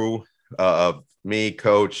 the crew of me,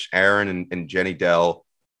 Coach, Aaron, and Jenny Dell,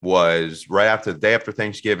 was right after the day after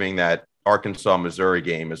Thanksgiving, that Arkansas-Missouri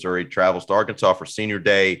game. Missouri travels to Arkansas for senior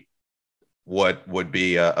day. What would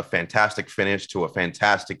be a fantastic finish to a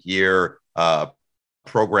fantastic year,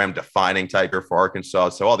 program defining type year for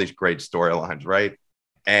Arkansas. So all these great storylines, right?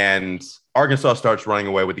 And Arkansas starts running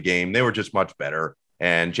away with the game. They were just much better.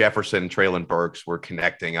 And Jefferson, Traylon Burks were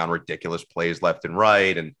connecting on ridiculous plays left and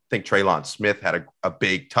right. And I think Traylon Smith had a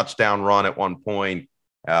big touchdown run at one point.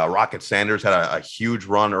 Rocket Sanders had a huge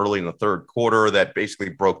run early in the third quarter that basically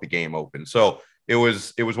broke the game open. So it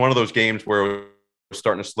was one of those games where it was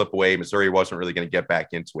starting to slip away. Missouri wasn't really going to get back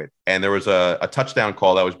into it. And there was a touchdown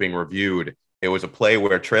call that was being reviewed. It was a play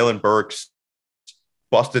where Traylon Burks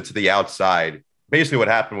busted to the outside, basically what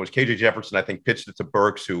happened was KJ Jefferson, I think, pitched it to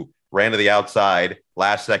Burks, who ran to the outside,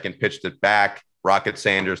 last second pitched it back. Rocket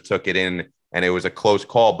Sanders took it in, and it was a close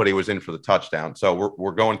call, but he was in for the touchdown. So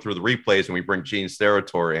we're going through the replays, and we bring Gene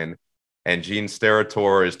Steratore in, and Gene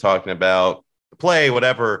Steratore is talking about the play,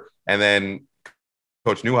 whatever. And then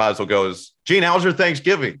Coach Newhousel goes, Gene, how was your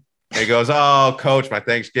Thanksgiving? And he goes, oh, Coach, my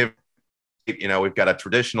Thanksgiving, we've got a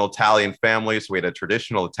traditional Italian family. So we had a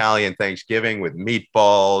traditional Italian Thanksgiving with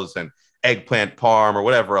meatballs and eggplant parm or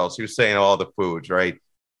whatever else. He was saying all the foods, right?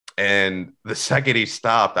 And the second he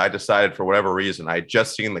stopped, I decided for whatever reason, I had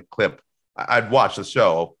just seen the clip. I'd watched the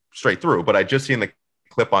show straight through, but I just seen the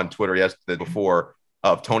clip on Twitter yesterday before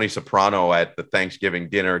of Tony Soprano at the Thanksgiving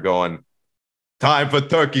dinner going, time for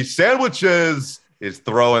turkey sandwiches, is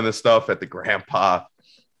throwing the stuff at the grandpa.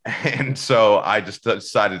 And so I just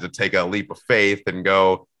decided to take a leap of faith and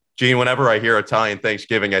go, Gene, whenever I hear Italian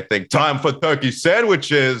Thanksgiving, I think time for turkey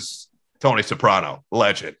sandwiches. Tony Soprano,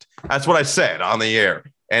 legend. That's what I said on the air.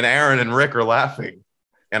 And Aaron and Rick are laughing.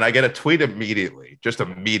 And I get a tweet immediately, just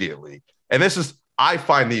immediately. And I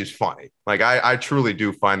find these funny. Like, I truly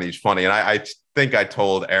do find these funny. And I think I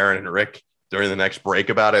told Aaron and Rick during the next break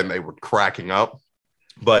about it, and they were cracking up.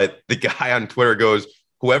 But the guy on Twitter goes,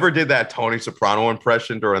 whoever did that Tony Soprano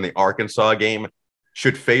impression during the Arkansas game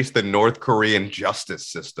should face the North Korean justice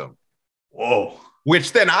system. Whoa.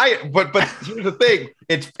 Which then but here's the thing.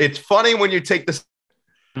 It's funny when you take this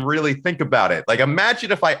and really think about it. Like,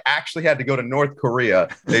 imagine if I actually had to go to North Korea.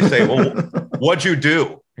 They say, well, what'd you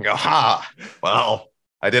do? I go, well,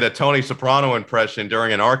 I did a Tony Soprano impression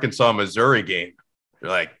during an Arkansas-Missouri game.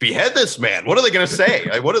 They're like, behead this man. What are they going to say?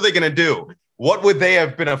 Like, what are they going to do? What would they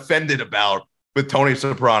have been offended about with Tony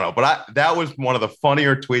Soprano? But that was one of the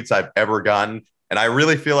funnier tweets I've ever gotten. And I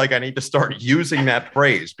really feel like I need to start using that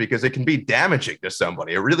phrase because it can be damaging to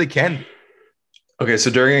somebody. It really can be. Okay,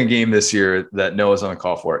 so during a game this year that Noah's on the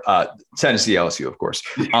call for, Tennessee LSU, of course,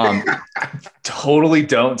 totally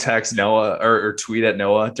don't text Noah or tweet at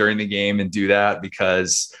Noah during the game and do that,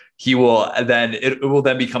 because he will then it will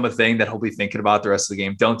then become a thing that he'll be thinking about the rest of the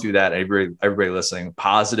game. Don't do that. Everybody listening,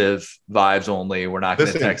 positive vibes only. We're not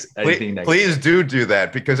going to text anything negative. Please do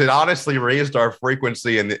that, because it honestly raised our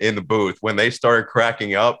frequency in the booth when they started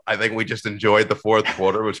cracking up. I think we just enjoyed the fourth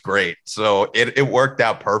quarter. It was great. So it worked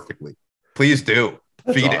out perfectly. Please do.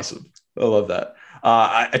 That's awesome. I love that.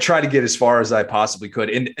 I try to get as far as I possibly could.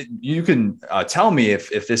 And you can tell me if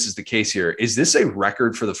this is the case here. Is this a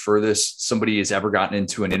record for the furthest somebody has ever gotten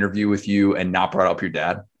into an interview with you and not brought up your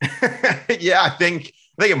dad? Yeah, I think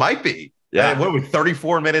it might be. Yeah. What are we,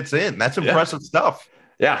 34 minutes in? That's impressive stuff.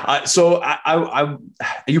 Yeah. So I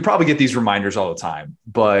you probably get these reminders all the time,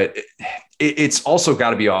 but it's also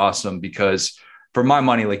got to be awesome because for my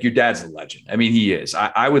money, like, your dad's a legend. I mean, he is.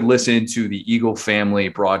 I would listen to the Eagle family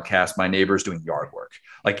broadcast, my neighbors doing yard work.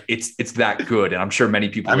 Like, it's that good. And I'm sure many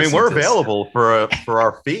people. I mean, we're available for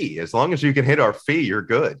our fee. As long as you can hit our fee, you're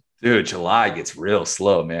good. Dude, July gets real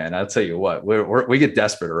slow, man. I'll tell you what, we get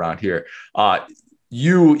desperate around here.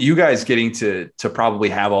 You guys getting to probably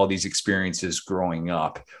have all these experiences growing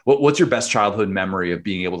up. What's your best childhood memory of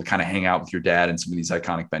being able to kind of hang out with your dad in some of these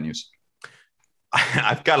iconic venues?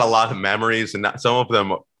 I've got a lot of memories, and some of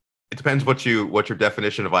them, it depends what your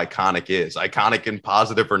definition of iconic is. Iconic in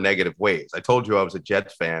positive or negative ways. I told you I was a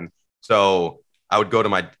Jets fan, so I would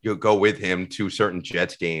go with him to certain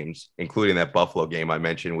Jets games, including that Buffalo game I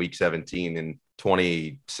mentioned, Week 17 in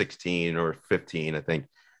 2016 or 15, I think.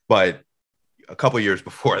 But a couple of years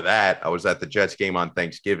before that, I was at the Jets game on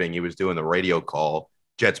Thanksgiving. He was doing the radio call,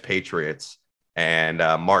 Jets Patriots, and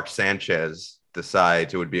Mark Sanchez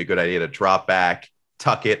decides it would be a good idea to drop back,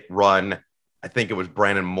 tuck it, run. I think it was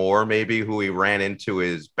Brandon Moore, maybe, who he ran into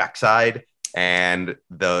his backside. And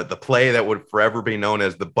the play that would forever be known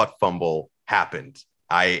as the butt fumble happened.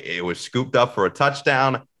 It was scooped up for a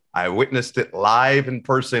touchdown. I witnessed it live in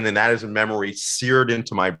person, and that is a memory seared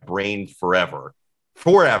into my brain forever.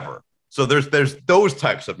 So there's those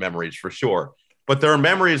types of memories for sure. But there are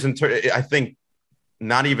memories, I think,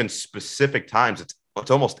 not even specific times.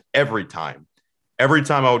 It's almost every time. Every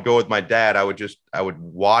time I would go with my dad, I would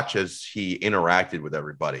watch as he interacted with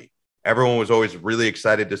everybody. Everyone was always really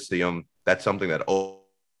excited to see him. That's something that stood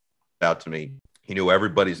out to me. He knew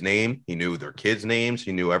everybody's name. He knew their kids' names.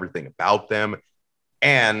 He knew everything about them.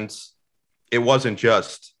 And it wasn't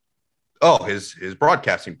just, his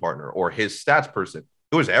broadcasting partner or his stats person.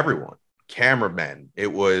 It was everyone. Cameramen.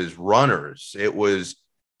 It was runners. It was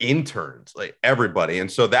interns, like everybody.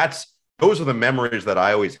 And so those are the memories that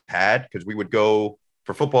I always had, because we would go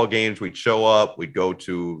for football games. We'd show up, we'd go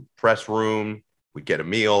to press room, we'd get a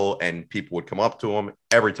meal, and people would come up to him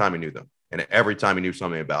every time he knew them. And every time he knew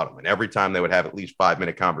something about them. And every time they would have at least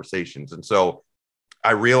 5-minute conversations. And so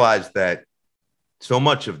I realized that so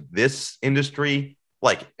much of this industry,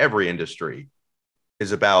 like every industry,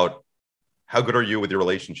 is about how good are you with your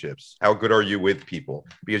relationships? How good are you with people?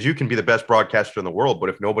 Because you can be the best broadcaster in the world, but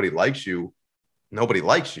if nobody likes you, nobody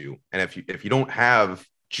likes you. And if you don't have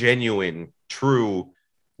genuine, true,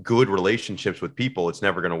 good relationships with people, it's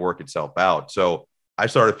never going to work itself out. So I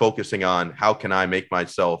started focusing on how can I make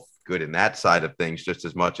myself good in that side of things just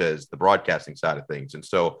as much as the broadcasting side of things. And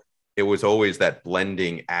so it was always that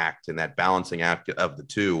blending act and that balancing act of the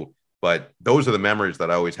two. But those are the memories that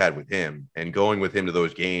I always had with him. And going with him to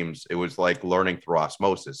those games, it was like learning through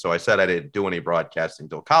osmosis. So I said I didn't do any broadcasting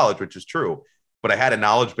until college, which is true. But I had a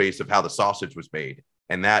knowledge base of how the sausage was made.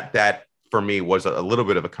 And that for me was a little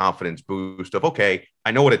bit of a confidence boost of, okay,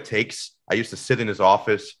 I know what it takes. I used to sit in his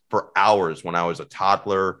office for hours when I was a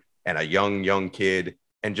toddler and a young kid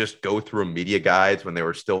and just go through media guides when they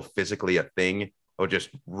were still physically a thing. I would just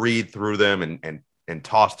read through them and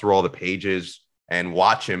toss through all the pages and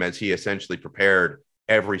watch him as he essentially prepared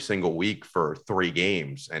every single week for 3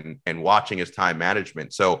 games and watching his time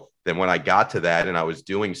management. So then when I got to that and I was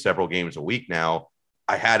doing several games a week now,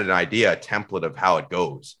 I had an idea, a template of how it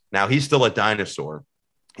goes. Now he's still a dinosaur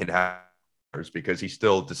in hours because he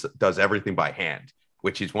still does everything by hand,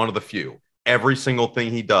 which he's one of the few. Every single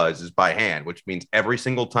thing he does is by hand, which means every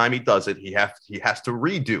single time he does it, he has to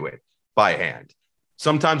redo it by hand.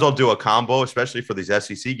 Sometimes I'll do a combo, especially for these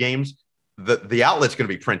SEC games. The outlet's going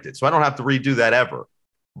to be printed, so I don't have to redo that ever.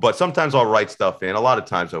 But sometimes I'll write stuff in. A lot of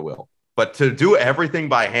times I will. But to do everything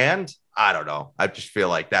by hand, I don't know. I just feel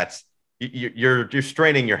like you're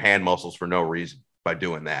straining your hand muscles for no reason by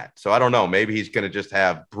doing that. So I don't know. Maybe he's going to just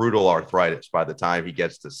have brutal arthritis by the time he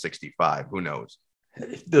gets to 65. Who knows?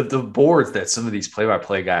 The boards that some of these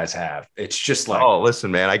play-by-play guys have, it's just like, oh, listen,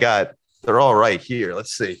 man, they're all right here.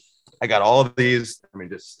 Let's see. I got all of these. I mean,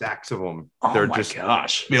 just stacks of them. Oh they're my just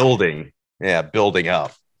gosh, building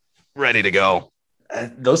up, ready to go.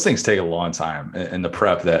 Those things take a long time and the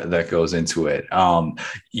prep that goes into it.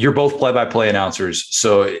 You're both play-by-play announcers,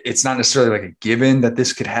 so it's not necessarily like a given that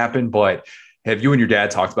this could happen, but have you and your dad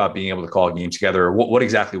talked about being able to call a game together? Or what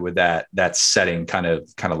exactly would that setting kind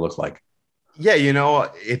of look like? Yeah,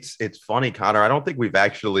 it's funny, Connor. I don't think we've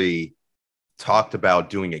actually talked about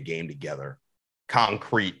doing a game together.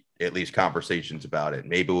 Concrete, at least conversations about it.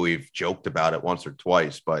 Maybe we've joked about it once or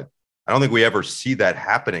twice, but I don't think we ever see that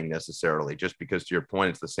happening necessarily, just because to your point,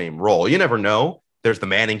 it's the same role. You never know. There's the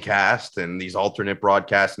Manning cast and these alternate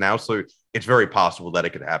broadcasts now. So it's very possible that it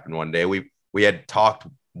could happen one day. We had talked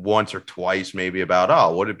once or twice maybe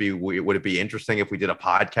about, would it be interesting if we did a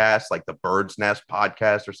podcast like the Bird's Nest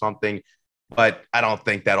podcast or something? But I don't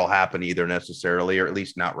think that'll happen either necessarily, or at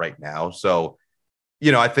least not right now. So,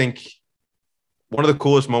 I think one of the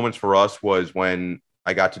coolest moments for us was when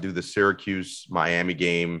I got to do the Syracuse-Miami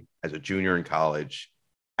game as a junior in college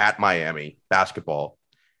at Miami basketball.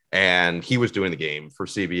 And he was doing the game for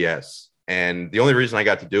CBS. And the only reason I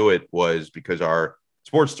got to do it was because our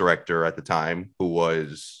sports director at the time, who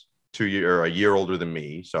was a year older than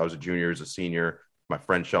me, so I was a junior as a senior, my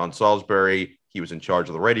friend Sean Salisbury, he was in charge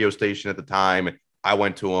of the radio station at the time. I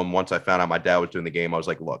went to him once I found out my dad was doing the game. I was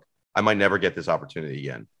like, look, I might never get this opportunity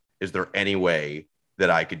again. Is there any way that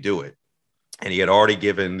I could do it? And he had already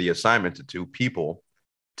given the assignment to 2 people,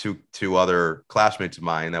 two other classmates of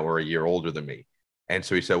mine that were a year older than me. And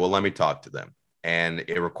so he said, well, let me talk to them. And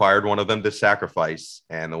it required one of them to sacrifice.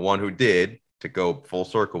 And the one who did, to go full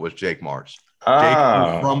circle, was Jake Mars. Jake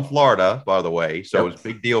was from Florida, by the way. So It was a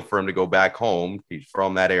big deal for him to go back home. He's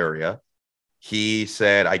from that area. He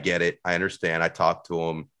said, I get it. I understand. I talked to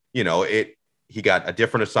him. He got a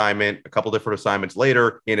different assignment, a couple different assignments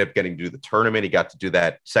later. He ended up getting to do the tournament. He got to do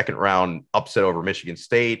that second round upset over Michigan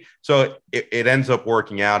State. So it ends up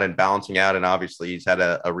working out and balancing out. And obviously he's had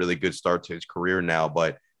a really good start to his career now.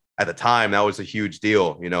 But at the time, that was a huge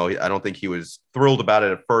deal. I don't think he was thrilled about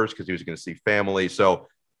it at first because he was going to see family. So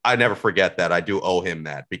I never forget that. I do owe him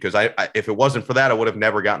that, because I if it wasn't for that, I would have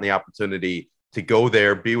never gotten the opportunity to go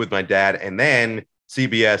there, be with my dad. And then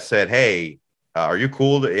CBS said, hey, are you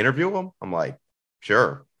cool to interview him? I'm like,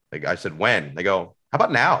 sure. Like, I said, when? They go, how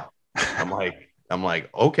about now? I'm like,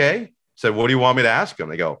 okay. Said, what do you want me to ask him?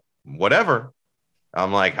 They go, whatever.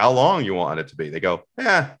 I'm like, how long you want it to be? They go,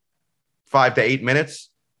 5 to 8 minutes.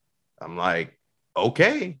 I'm like,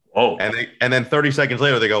 okay. Oh, and then 30 seconds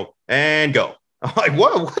later, they go, and go. I'm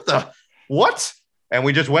like, what? And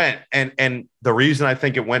we just went. And the reason I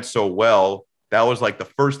think it went so well, that was like the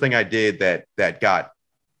first thing I did that got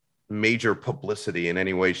major publicity in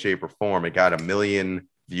any way, shape, or form. It got 1 million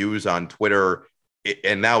views on Twitter.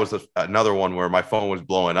 and that was another one where my phone was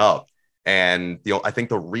blowing up. And I think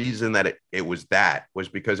the reason that it was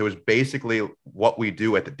because it was basically what we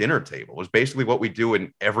do at the dinner table. It was basically what we do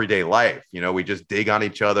in everyday life. We just dig on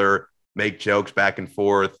each other, make jokes back and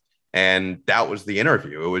forth. And that was the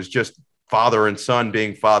interview. It was just father and son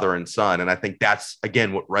being father and son. And I think that's,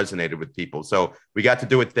 again, what resonated with people. So we got to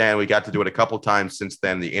do it then. We got to do it a couple times since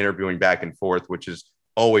then, the interviewing back and forth, which is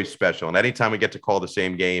always special. And anytime we get to call the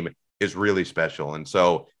same game is really special. And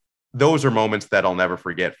so those are moments that I'll never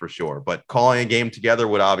forget for sure. But calling a game together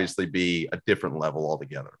would obviously be a different level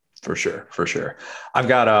altogether. For sure. I've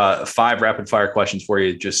got 5 rapid fire questions for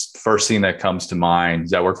you. Just first thing that comes to mind.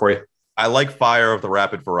 Does that work for you? I like fire of the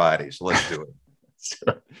rapid variety, so let's do it.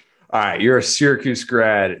 All right. You're a Syracuse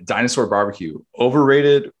grad. Dinosaur barbecue,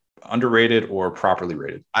 overrated, underrated, or properly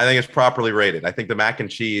rated? I think it's properly rated. I think the mac and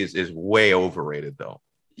cheese is way overrated, though.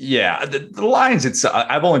 Yeah, the lines itself,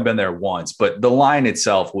 I've only been there once, but the line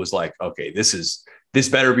itself was like, okay, this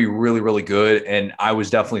better be really, really good. And I was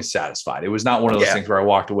definitely satisfied. It was not one of those things where I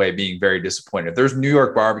walked away being very disappointed. If there's New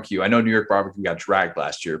York barbecue, I know New York barbecue got dragged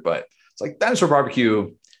last year, but it's like Dinosaur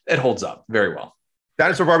barbecue, it holds up very well.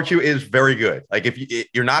 Dinosaur barbecue is very good. Like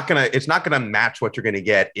it's not gonna match what you're gonna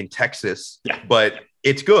get in Texas, but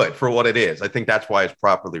it's good for what it is. I think that's why it's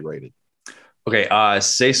properly rated. Okay,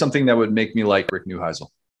 say something that would make me like Rick Neuheisel.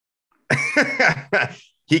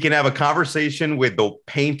 He can have a conversation with the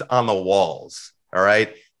paint on the walls. All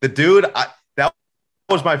right. The dude, that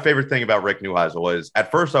was my favorite thing about Rick Neuheisel was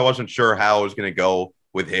at first I wasn't sure how I was going to go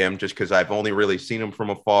with him just because I've only really seen him from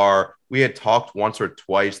afar. We had talked once or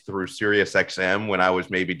twice through Sirius XM when I was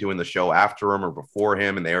maybe doing the show after him or before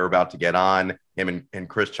him and they were about to get on, him and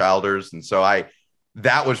Chris Childers. And so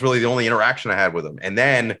that was really the only interaction I had with him. And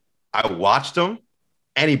then I watched him.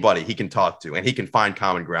 Anybody he can talk to and he can find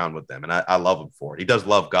common ground with them. And I love him for it. He does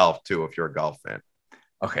love golf too, if you're a golf fan.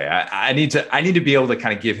 Okay. I need to be able to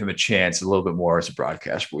kind of give him a chance a little bit more as a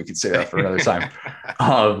broadcaster, but we can say that for another time.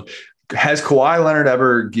 Has Kawhi Leonard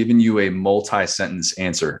ever given you a multi-sentence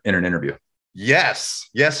answer in an interview? Yes,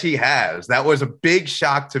 he has. That was a big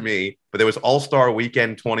shock to me, but there was All-Star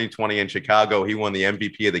Weekend 2020 in Chicago. He won the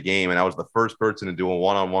MVP of the game. And I was the first person to do a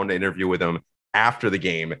one-on-one interview with him after the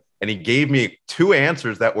game. And he gave me 2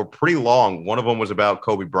 answers that were pretty long. One of them was about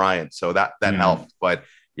Kobe Bryant. So that helped. But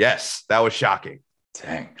yes, that was shocking.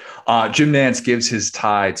 Dang. Jim Nantz gives his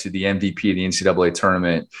tie to the MVP of the NCAA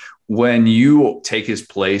tournament. When you take his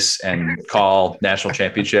place and call national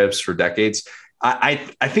championships for decades, I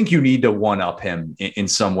think you need to one-up him in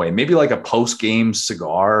some way. Maybe like a post-game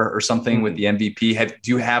cigar or something with the MVP.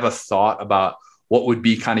 Do you have a thought about what would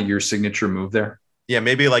be kind of your signature move there? Yeah,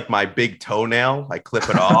 maybe like my big toenail, I clip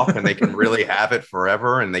it off and they can really have it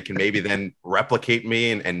forever and they can maybe then replicate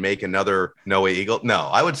me and make another Noah Eagle. No,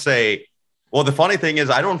 I would say, well, the funny thing is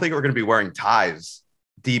I don't think we're going to be wearing ties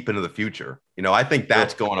deep into the future. I think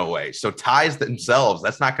that's going away. So ties themselves,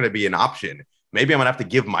 that's not going to be an option. Maybe I'm going to have to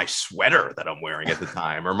give my sweater that I'm wearing at the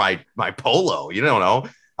time or my polo. You don't know.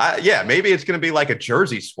 Maybe it's going to be like a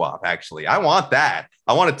jersey swap, actually. I want that.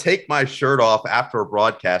 I want to take my shirt off after a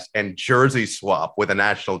broadcast and jersey swap with a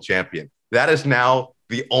national champion. That is now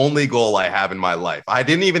the only goal I have in my life. I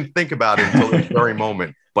didn't even think about it until this very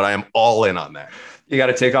moment, but I am all in on that. You got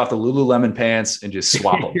to take off the Lululemon pants and just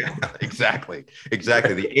swap them. Yeah, exactly.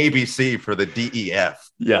 The ABC for the DEF.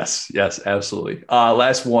 Yes, absolutely.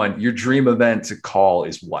 Last one. Your dream event to call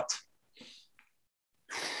is what?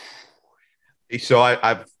 So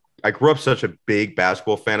I grew up such a big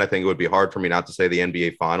basketball fan. I think it would be hard for me not to say the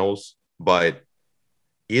NBA Finals, but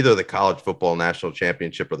either the college football national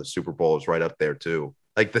championship or the Super Bowl is right up there too.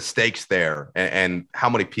 Like the stakes there and how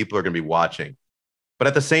many people are going to be watching. But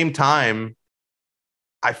at the same time,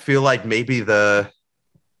 I feel like maybe this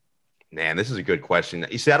is a good question.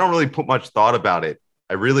 You see, I don't really put much thought about it.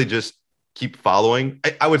 I really just keep following.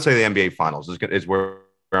 I would say the NBA Finals is where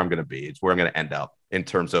I'm going to be. It's where I'm going to end up in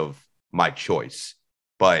terms of my choice.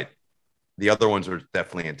 But the other ones are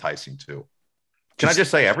definitely enticing too. Can I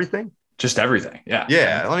just say everything? Just everything. Yeah.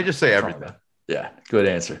 Yeah. Let me just say everything. Yeah. Good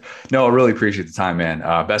answer. No, I really appreciate the time, man.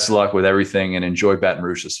 Best of luck with everything and enjoy Baton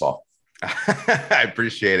Rouge this fall. I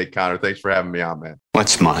appreciate it, Connor. Thanks for having me on, man.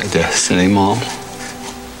 What's my destiny, Mom?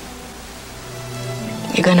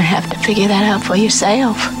 You're going to have to figure that out for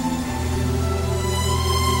yourself.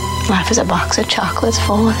 Life is a box of chocolates,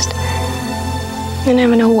 Forrest. You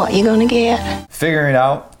never know what you're going to get. Figuring it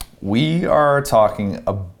out, we are talking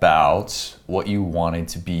about what you wanted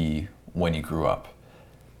to be when you grew up.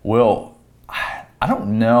 Will, I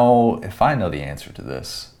don't know if I know the answer to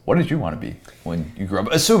this. What did you want to be when you grew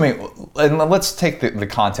up? Assuming, and let's take the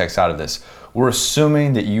context out of this. We're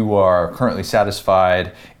assuming that you are currently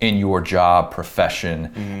satisfied in your job,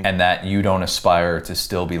 profession, and that you don't aspire to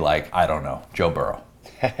still be like, I don't know, Joe Burrow.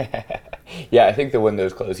 Yeah, I think the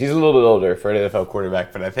window's closed. He's a little bit older for an NFL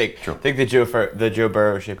quarterback, but I think the Joe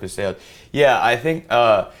Burrow ship has sailed. Yeah, I think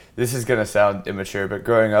this is gonna sound immature, but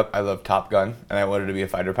growing up, I loved Top Gun, and I wanted to be a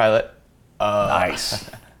fighter pilot.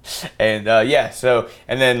 Nice. And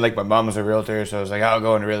and then like my mom was a realtor, so I was like, I'll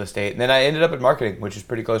go into real estate, and then I ended up in marketing, which is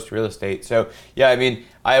pretty close to real estate. So yeah, I mean,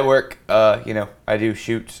 I work, I do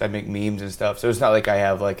shoots, I make memes and stuff. So it's not like I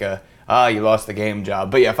have like a you lost the game job,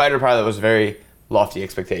 but yeah, fighter pilot was a very lofty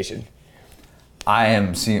expectation.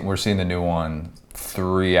 We're seeing the new one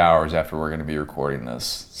 3 hours after we're going to be recording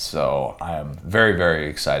this, so I am very, very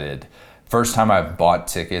excited. First time I've bought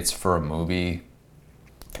tickets for a movie,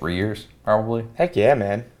 3 years probably. Heck yeah,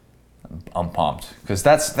 man. I'm pumped because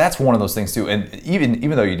that's one of those things too. And even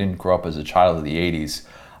though you didn't grow up as a child of the 80s,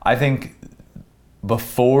 I think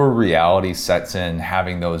before reality sets in,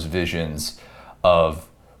 having those visions of,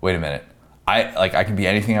 wait a minute, I can be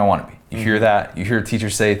anything I want to be. You hear that? You hear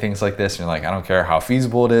teachers say things like this, and you're like, I don't care how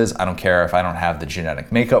feasible it is. I don't care if I don't have the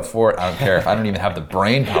genetic makeup for it. I don't care if I don't even have the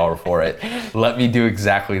brain power for it. Let me do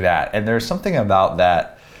exactly that. And there's something about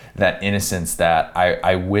that innocence that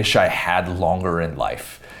I wish I had longer in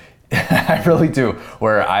life. I really do,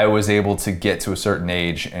 where I was able to get to a certain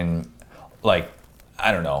age and, like,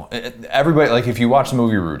 I don't know. Everybody, like, if you watch the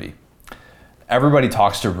movie Rudy, everybody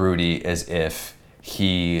talks to Rudy as if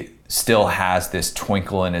he still has this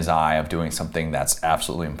twinkle in his eye of doing something that's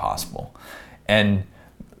absolutely impossible. And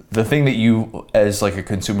the thing that you, as like a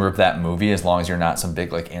consumer of that movie, as long as you're not some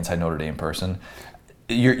big like anti-Notre Dame person,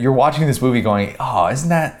 you're watching this movie going, oh, isn't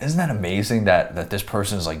that amazing that this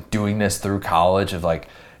person is like doing this through college, of like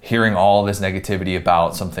hearing all this negativity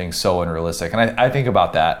about something so unrealistic. And I think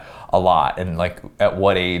about that a lot. And like, at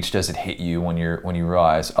what age does it hit you when you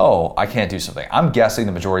realize, oh, I can't do something? I'm guessing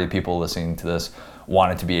the majority of people listening to this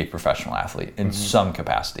wanted to be a professional athlete in some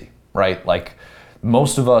capacity, right? Like,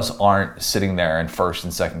 most of us aren't sitting there in first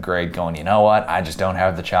and second grade going, you know what, I just don't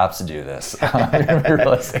have the chops to do this.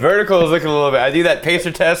 Vertical is looking a little bit. I do that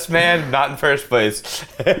pacer test, man, not in first place.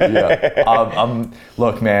 Yeah.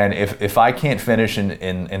 Look, man, if I can't finish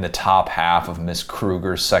in the top half of Miss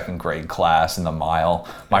Kruger's second grade class in the mile,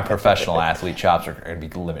 my professional athlete chops are going to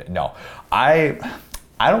be limited. No, I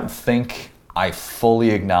don't think I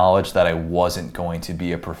fully acknowledged that I wasn't going to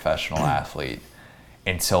be a professional athlete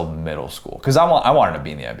until middle school, because I wanted to be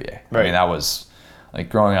in the NBA. Right. I mean, that was like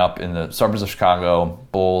growing up in the suburbs of Chicago,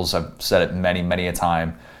 Bulls. I've said it many, many a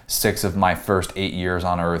time. 6 of my first 8 years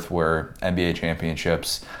on earth were NBA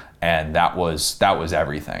championships, and that was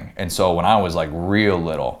everything. And so when I was like real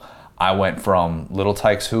little, I went from little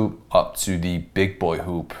Tykes hoop up to the big boy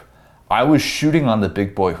hoop. I was shooting on the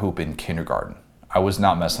big boy hoop in kindergarten. I was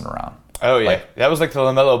not messing around. Oh, yeah. That was like the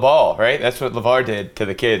LaMelo Ball, right? That's what LeVar did to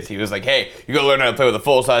the kids. He was like, hey, you got to learn how to play with a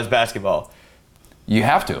full-size basketball. You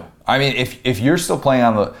have to. I mean, if you're still playing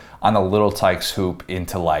on the little Tykes hoop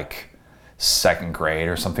into like second grade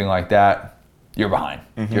or something like that, you're behind.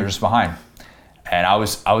 Mm-hmm. You're just behind. And I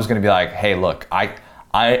was going to be like, hey, look, I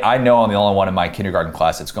know I'm the only one in my kindergarten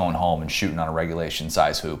class that's going home and shooting on a regulation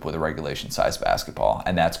size hoop with a regulation size basketball,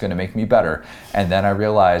 and that's going to make me better. And then I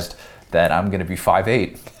realized that I'm going to be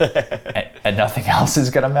 5'8", and nothing else is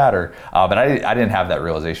going to matter. But I didn't have that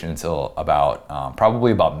realization until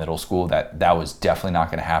probably about middle school, that was definitely not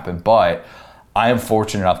going to happen. But I am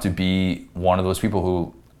fortunate enough to be one of those people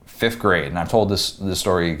who, 5th grade, and I've told this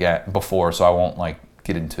story again before, so I won't like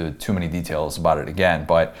get into too many details about it again,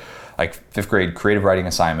 but like 5th grade creative writing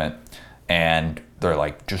assignment, and they're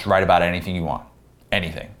like, just write about anything you want.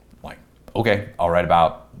 Anything. Like, okay, I'll write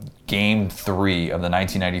about Game 3 of the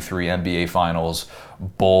 1993 NBA Finals,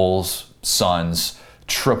 Bulls, Suns,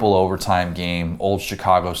 triple overtime game, old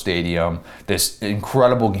Chicago Stadium, this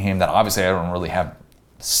incredible game that obviously I don't really have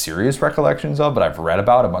serious recollections of, but I've read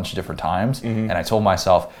about a bunch of different times. Mm-hmm. And I told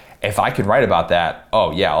myself, if I could write about that,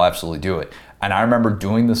 oh yeah, I'll absolutely do it. And I remember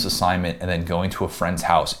doing this assignment and then going to a friend's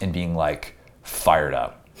house and being like fired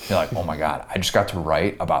up. You're like, oh my God, I just got to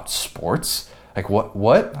write about sports? Like what?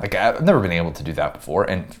 Like I've never been able to do that before.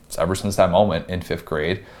 And ever since that moment in 5th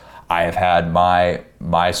grade, I have had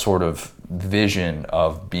my sort of vision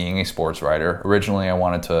of being a sports writer. Originally, I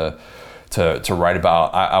wanted to write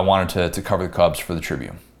about, I wanted to cover the Cubs for the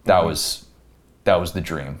Tribune. That was the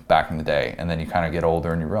dream back in the day. And then you kind of get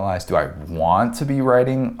older and you realize, do I want to be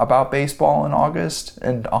writing about baseball in August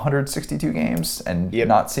and 162 games and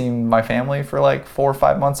not seeing my family for like 4 or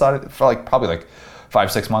 5 months probably like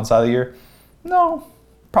 5-6 months out of the year? No,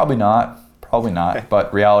 Probably not.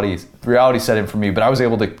 But reality set in for me. But I was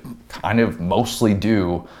able to kind of mostly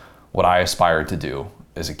do what I aspired to do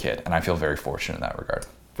as a kid, and I feel very fortunate in that regard.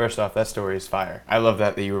 First off, that story is fire. I love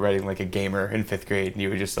that you were writing like a gamer in 5th grade, and you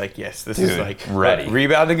were just like, yes, this is like ready.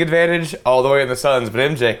 Rebounding advantage all the way in the Suns. But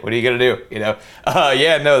MJ, what are you gonna do? You know?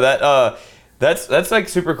 That's like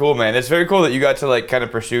super cool, man. It's very cool that you got to like kind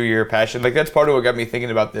of pursue your passion. Like that's part of what got me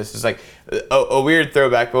thinking about this. Is like a weird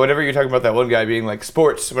throwback, but whenever you're talking about that one guy being like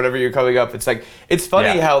sports, whenever you're coming up, it's like it's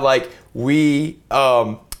funny how like we.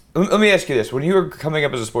 Let me ask you this: when you were coming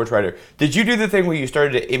up as a sports writer, did you do the thing where you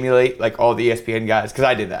started to emulate like all the ESPN guys? Because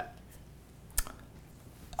I did that.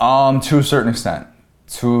 To a certain extent.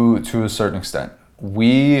 To a certain extent.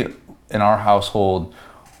 We in our household,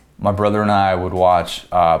 my brother and I would watch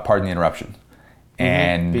Pardon the Interruption.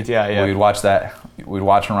 And BTI, we'd watch that. We'd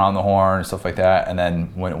watch Around the Horn and stuff like that. And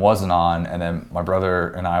then when it wasn't on, and then my brother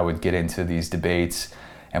and I would get into these debates,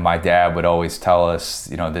 and my dad would always tell us,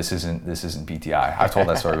 you know, this isn't BTI. I've told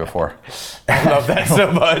that story before. I love that so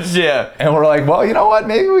much. Yeah. And we're like, well, you know what?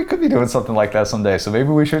 Maybe we could be doing something like that someday. So maybe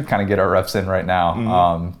we should kind of get our reps in right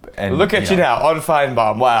now. And look at you now on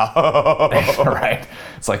Feinbaum. Wow. Right.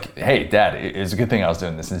 It's like, hey, Dad, it's a good thing I was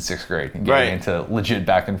doing this in 6th grade and getting into legit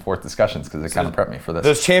back and forth discussions because it kind of prepped me for this.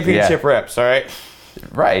 Those championship reps, all right?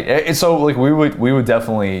 Right. And so like we would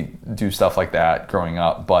definitely do stuff like that growing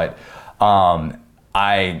up, but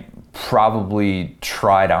I probably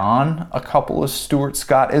tried on a couple of Stuart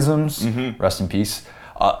Scott-isms, rest in peace,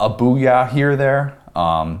 a booyah here or there.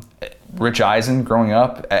 Rich Eisen growing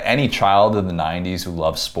up, any child in the 90s who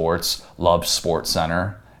loves sports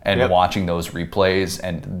Center and watching those replays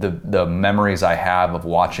and the memories I have of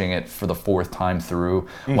watching it for the 4th time through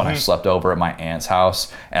when I slept over at my aunt's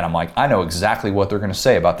house, and I'm like, I know exactly what they're going to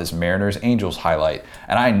say about this Mariners-Angels highlight,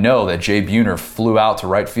 and I know that Jay Buhner flew out to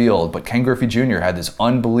right field, but Ken Griffey Jr. had this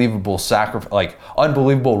unbelievable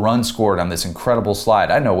unbelievable run scored on this incredible slide.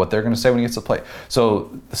 I know what they're going to say when he gets to play.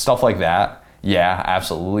 So stuff like that, yeah,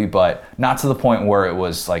 absolutely, but not to the point where it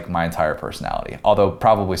was like my entire personality, although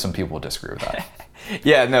probably some people would disagree with that.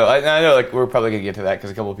 Yeah, no, I know, like, we're probably going to get to that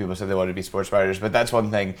because a couple of people said they wanted to be sports writers, but that's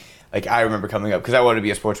one thing, like, I remember coming up because I wanted to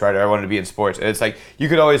be a sports writer, I wanted to be in sports, and it's like, you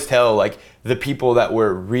could always tell, like, the people that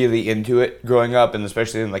were really into it growing up, and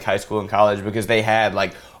especially in, like, high school and college, because they had,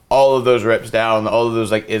 like, all of those reps down, all of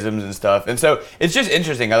those, like, isms and stuff, and so it's just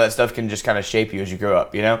interesting how that stuff can just kind of shape you as you grow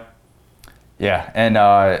up, you know? Yeah, and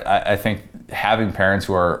I think having parents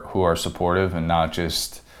who are supportive and not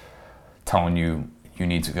just telling you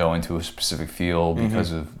need to go into a specific field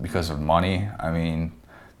because of money. I mean,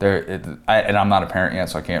 and I'm not a parent yet,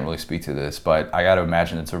 so I can't really speak to this, but I got to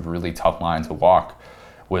imagine it's a really tough line to walk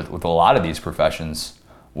with a lot of these professions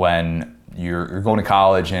when you're going to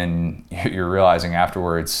college and you're realizing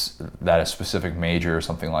afterwards that a specific major or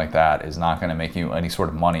something like that is not going to make you any sort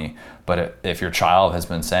of money. But if your child has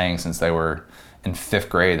been saying since they were in 5th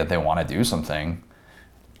grade that they want to do something,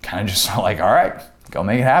 kind of just like, all right, go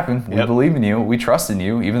make it happen. We believe in you. We trust in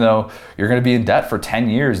you, even though you're going to be in debt for 10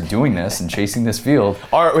 years doing this and chasing this field.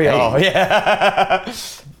 Aren't we all? Yeah.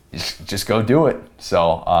 Just go do it.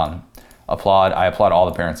 So I applaud all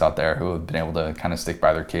the parents out there who have been able to kind of stick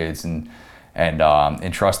by their kids and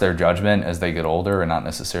trust their judgment as they get older and not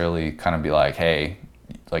necessarily kind of be like, hey,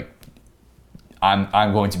 like,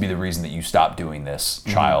 I'm going to be the reason that you stop doing this,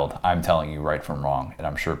 child. I'm telling you right from wrong. And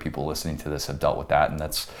I'm sure people listening to this have dealt with that. And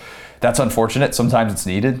that's unfortunate. Sometimes it's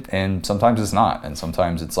needed and sometimes it's not. And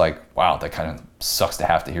sometimes it's like, wow, that kind of sucks to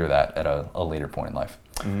have to hear that at a later point in life.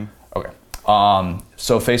 Okay.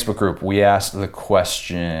 So Facebook group, we asked the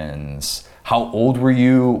questions. How old were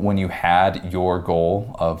you when you had your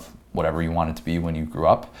goal of whatever you wanted to be when you grew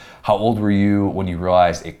up? How old were you when you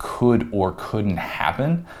realized it could or couldn't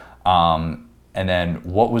happen? And then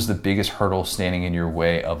what was the biggest hurdle standing in your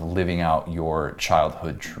way of living out your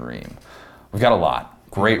childhood dream? We've got a lot.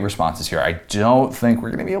 Great responses here. I don't think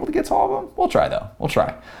we're going to be able to get to all of them. We'll try though. We'll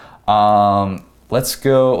try. Let's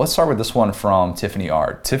start with this one from Tiffany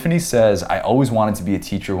R. Tiffany says, I always wanted to be a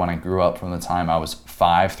teacher when I grew up from the time I was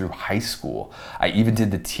 5 through high school. I even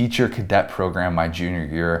did the teacher cadet program my junior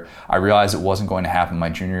year. I realized it wasn't going to happen my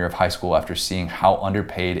junior year of high school after seeing how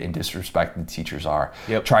underpaid and disrespected teachers are.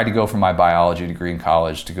 Tried to go for my biology degree in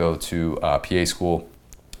college to go to PA school,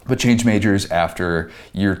 but changed majors after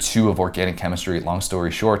year 2 of organic chemistry. Long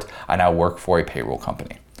story short, I now work for a payroll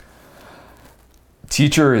company.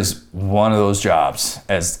 Teacher is one of those jobs.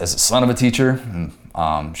 As a son of a teacher,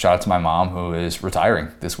 shout out to my mom who is retiring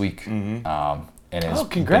this week. And is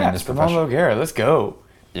congrats to Mom O'Gara. Let's go.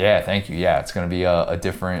 Yeah, thank you. Yeah, it's going to be a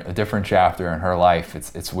different chapter in her life.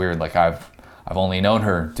 It's weird. Like I've I've only known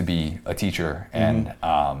her to be a teacher. And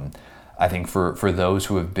I think for those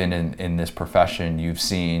who have been in this profession, you've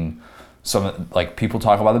seen some, like, people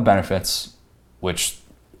talk about the benefits, which,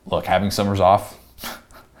 look, having summers off,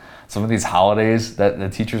 some of these holidays that the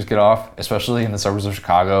teachers get off, especially in the suburbs of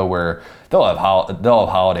Chicago, where they'll have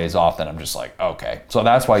holidays off, then I'm just like, okay. So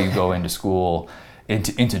that's why you go into school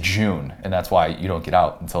into June, and that's why you don't get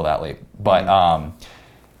out until that late. But I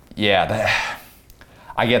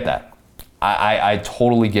get that. I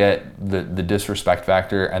totally get the disrespect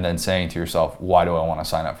factor, and then saying to yourself, why do I want to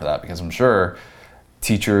sign up for that? Because I'm sure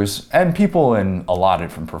teachers and people in a lot of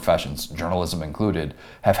different professions, journalism included,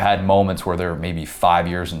 have had moments where they're maybe 5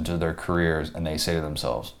 years into their careers and they say to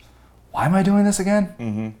themselves, why am I doing this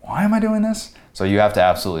again? Why am I doing this? So you have to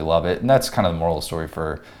absolutely love it. And that's kind of the moral of the story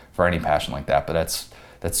for any passion like that. But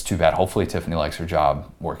that's too bad. Hopefully Tiffany likes her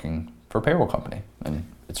job working for a payroll company, and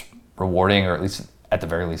it's rewarding, or at the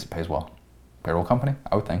very least it pays well. Payroll company,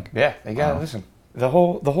 I would think. Yeah, they gotta listen. The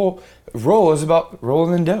whole roll is about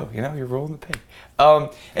rolling in dough. You know, you're rolling the pig.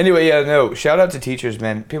 Anyway, shout out to teachers,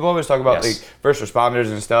 man. People always talk about like first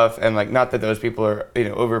responders and stuff, and like, not that those people are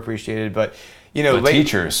overappreciated, but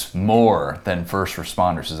teachers more than first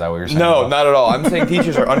responders. Is that what you're saying? No, not at all. I'm saying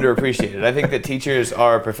teachers are underappreciated. I think that teachers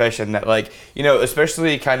are a profession that, like,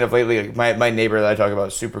 especially kind of lately, like my neighbor that I talk about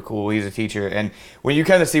is super cool. He's a teacher, and when you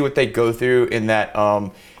kind of see what they go through in that,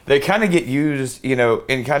 they kind of get used,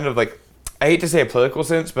 in kind of like, I hate to say a political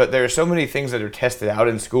sense, but there are so many things that are tested out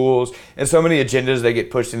in schools, and so many agendas that get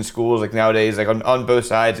pushed in schools, like nowadays, like on both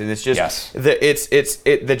sides, and it's just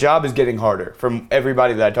the job is getting harder from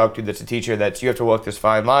everybody that I talk to that's a teacher. That's, you have to walk this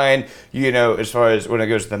fine line, as far as when it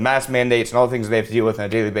goes to the mask mandates and all the things they have to deal with on a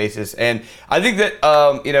daily basis. And I think that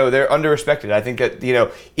they're underrespected. I think that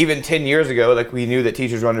even 10 years ago, like, we knew that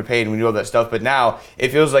teachers were underpaid and we knew all that stuff, but now it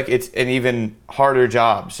feels like it's an even harder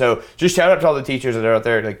job. So just shout out to all the teachers that are out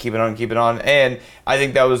there, like, keep it on. And I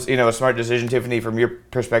think that was, a smart decision, Tiffany, from your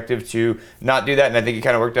perspective, to not do that. And I think it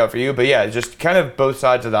kind of worked out for you. But yeah, just kind of both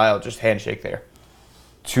sides of the aisle, just handshake there.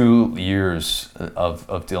 2 years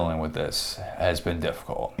of dealing with this has been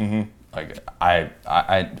difficult. Like, I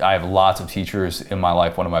have lots of teachers in my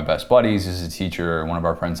life. One of my best buddies is a teacher. One of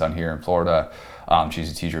our friends down here in Florida, she's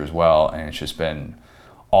a teacher as well. And it's just been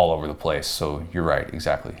all over the place. So you're right,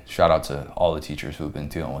 exactly. Shout out to all the teachers who've been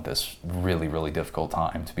dealing with this really, really difficult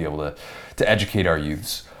time to be able to educate our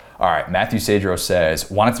youths. All right, Matthew Sadro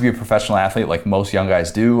says, wanted to be a professional athlete like most young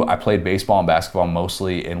guys do. I played baseball and basketball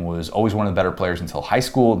mostly and was always one of the better players until high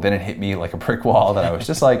school. Then it hit me like a brick wall that I was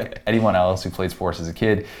just like anyone else who played sports as a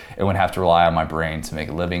kid and would have to rely on my brain to make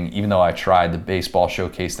a living. Even though I tried the baseball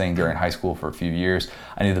showcase thing during high school for a few years,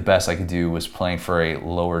 I knew the best I could do was playing for a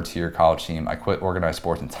lower tier college team. I quit organized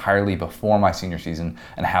sports entirely before my senior season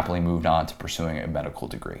and happily moved on to pursuing a medical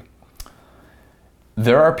degree.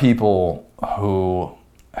 There are people who,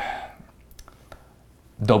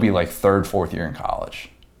 they'll be like third, fourth year in college,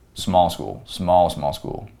 small school,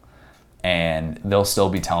 and they'll still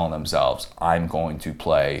be telling themselves, I'm going to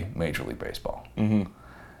play Major League Baseball. And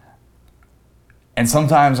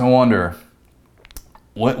sometimes I wonder,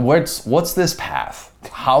 what's this path?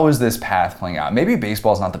 How is this path playing out? Maybe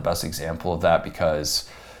baseball is not the best example of that, because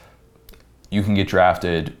you can get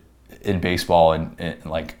drafted in baseball and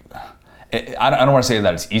like, I don't want to say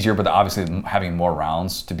that it's easier, but obviously having more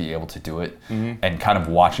rounds to be able to do it, and kind of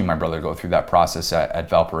watching my brother go through that process at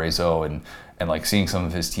Valparaiso, and like seeing some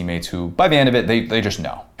of his teammates who by the end of it, they just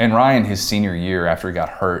know. And Ryan, his senior year, after he got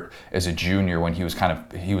hurt as a junior, when he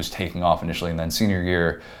was taking off initially, and then senior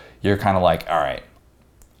year, you're kind of like, all right,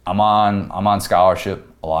 I'm on scholarship.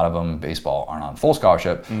 A lot of them in baseball aren't on full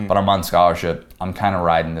scholarship, but I'm on scholarship. I'm kind of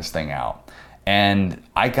riding this thing out. And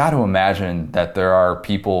I got to imagine that there are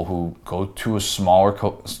people who go to a smaller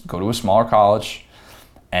college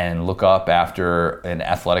and look up after an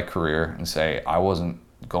athletic career and say, I wasn't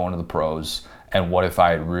going to the pros, and what if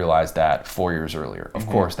I had realized that 4 years earlier? Of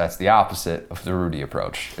course, that's the opposite of the Rudy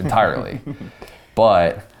approach entirely.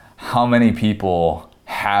 But how many people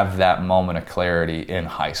have that moment of clarity in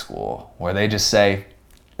high school where they just say,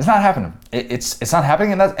 it's not happening. It's not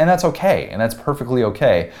happening, and that's okay, and that's perfectly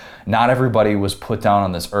okay. Not everybody was put down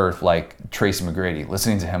on this earth like Tracy McGrady.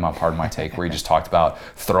 Listening to him on Pardon My Take, where he just talked about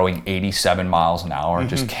throwing 87 miles an hour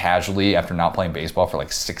just casually after not playing baseball for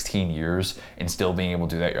like 16 years and still being able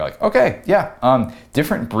to do that. You're like, okay, yeah,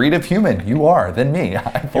 different breed of human you are than me.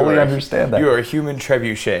 I fully understand that. You are a human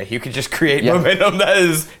trebuchet. You could just create momentum. That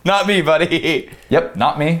is not me, buddy. Yep,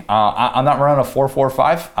 not me. I'm not running a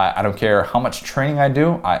 4.45. I don't care how much training I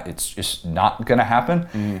do. It's just not going to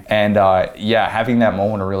happen. And having that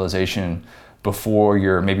moment of realization before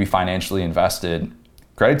you're maybe financially invested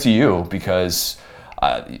credit to you, because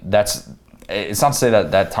it's not to say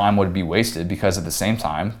that time would be wasted, because at the same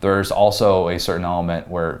time, there's also a certain element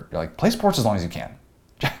where you're like, play sports as long as you can.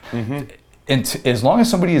 And as long as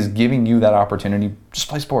somebody is giving you that opportunity, just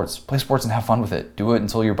play sports and have fun with it. Do it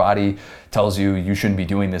until your body tells you you shouldn't be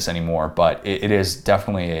doing this anymore. But it is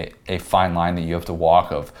definitely a fine line that you have to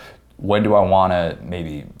walk of, when do I want to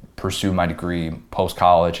maybe pursue my degree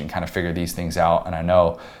post-college and kind of figure these things out. And I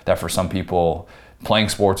know that for some people, playing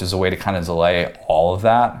sports is a way to kind of delay all of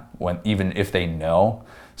that, even if they know.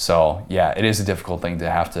 So yeah, it is a difficult thing to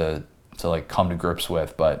have to like come to grips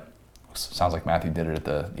with, but sounds like Matthew did it at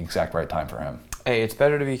the exact right time for him. Hey, it's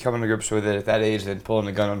better to be coming to grips with it at that age than pulling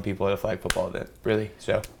a gun on people at a flag football event. Really.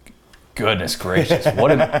 So. Goodness gracious!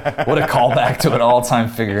 What a callback to an all-time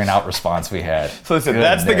figuring out response we had. So listen,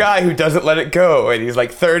 that's the guy who doesn't let it go, and he's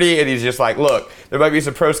like 30, and he's just like, look, there might be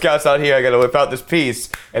some pro scouts out here. I got to whip out this piece,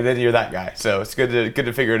 and then you're that guy. So it's good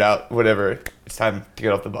to figure it out. Whatever, it's time to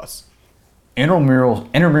get off the bus.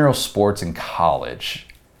 Intramural sports in college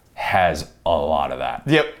has a lot of that.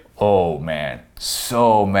 Yep. Oh man,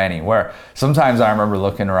 so many. Where sometimes I remember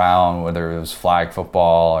looking around, whether it was flag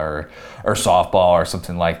football or softball or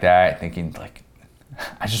something like that, thinking like,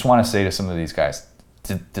 I just want to say to some of these guys,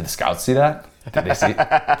 did the scouts see that? Did they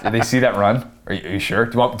see that run? Are you sure?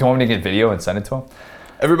 Do you want me to get video and send it to them?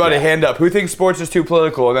 Everybody, hand up. Who thinks sports is too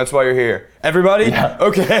political and that's why you're here? Everybody? Yeah.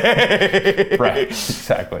 Okay. Right,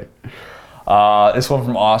 exactly. This one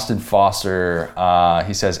from Austin Foster.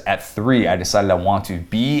 He says, at 3, I decided I want to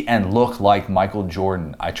be and look like Michael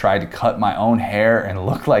Jordan. I tried to cut my own hair and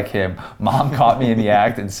look like him. Mom caught me in the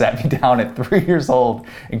act and sat me down at 3 years old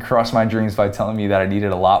and crushed my dreams by telling me that I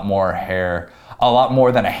needed a lot more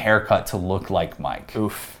than a haircut to look like Mike.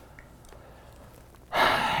 Oof.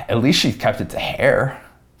 At least she kept it to hair.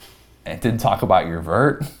 It didn't talk about your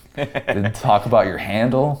vert. Didn't talk about your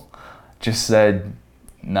handle. Just said,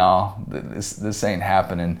 no, this ain't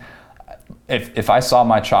happening. If I saw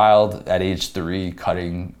my child at age 3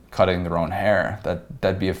 cutting their own hair,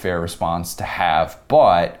 that'd be a fair response to have.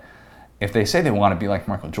 But if they say they want to be like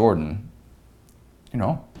Michael Jordan,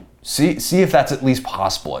 see if that's at least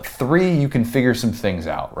possible. At 3, you can figure some things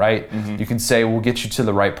out, right? Mm-hmm. You can say, we'll get you to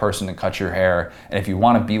the right person to cut your hair, and if you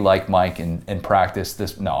want to be like Mike and practice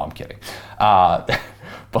this, no, I'm kidding.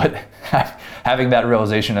 But having that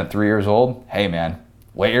realization at 3 years old, hey man,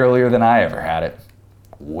 way earlier than I ever had it.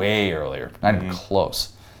 Way earlier. Not even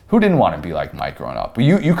close. Who didn't want to be like Mike growing up? But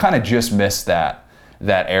you kind of just missed that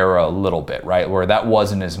era a little bit, right? Where that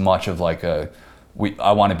wasn't as much of like I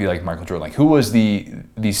want to be like Michael Jordan. Like, who was the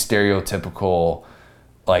stereotypical,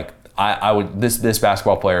 like, this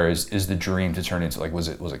basketball player is the dream to turn into, like, was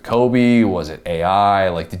it Kobe? Was it AI?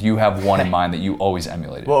 Like, did you have one in mind that you always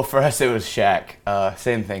emulated? Well, for us, it was Shaq.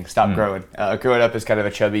 Same thing, stop growing. Growing up as kind of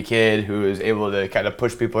a chubby kid who was able to kind of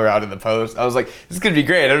push people around in the post, I was like, this is going to be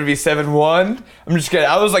great. I'm going to be 7'1". I'm just kidding.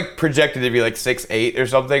 I was like projected to be like 6'8" or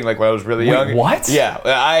something, like when I was really young. What? Yeah,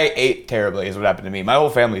 I ate terribly is what happened to me. My whole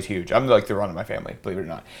family's huge. I'm like the run of my family, believe it or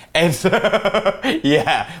not. And so,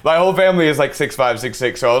 yeah, my whole family is like 6'5",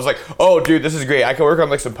 6'6". So I was like, oh, dude, this is great. I can work on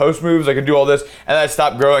like some post moves. I can do all this. And then I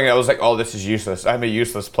stopped growing, and I was like, oh, this is useless. I'm a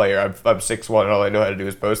useless player. I'm 6'1", and all I know how to do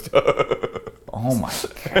is post. Oh my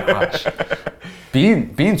gosh.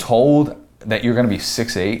 Being told that you're going to be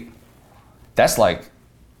 6'8", that's like,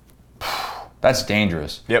 that's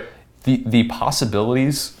dangerous. Yep. The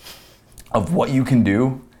possibilities of what you can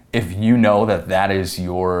do if you know that is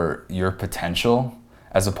your potential,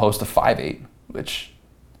 as opposed to 5'8", which,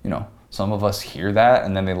 some of us hear that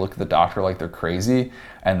and then they look at the doctor like they're crazy,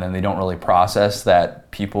 and then they don't really process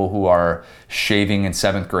that people who are shaving in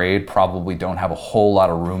 7th grade probably don't have a whole lot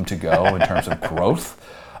of room to go in terms of growth.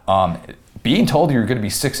 Being told you're going to be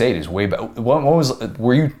 6'8" is way better.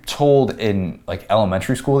 Were you told in like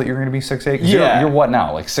elementary school that you're going to be 6'8"? Yeah. You're what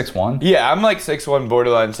now, like 6'1"? Yeah, I'm like 6'1",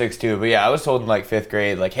 borderline 6'2". But yeah, I was told in like 5th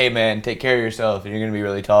grade, like, hey man, take care of yourself and you're going to be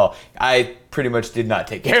really tall. I pretty much did not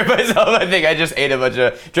take care of myself. I think I just drank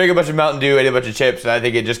a bunch of Mountain Dew, ate a bunch of chips, and I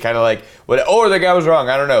think it just kind of like, or the guy was wrong,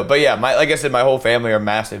 I don't know. But yeah, like I said, my whole family are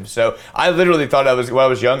massive. So I literally thought when I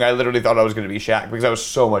was young, I literally thought I was going to be Shaq because I was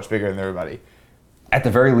so much bigger than everybody. At the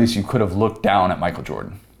very least, you could have looked down at Michael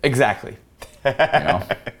Jordan. Exactly.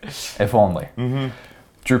 If only. Mm-hmm.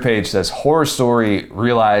 Drew Page says, horror story,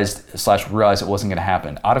 realized it wasn't going to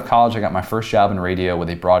happen. Out of college, I got my first job in radio with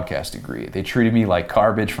a broadcast degree. They treated me like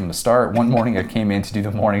garbage from the start. One morning I came in to do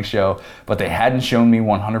the morning show, but they hadn't shown me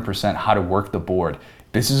 100% how to work the board.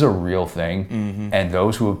 this is a real thing. And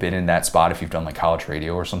those who have been in that spot, if you've done like college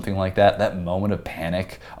radio or something like that, that moment of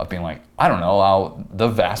panic of being like, I don't know how the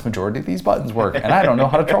vast majority of these buttons work, and I don't know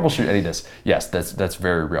how to troubleshoot any of this. Yes, that's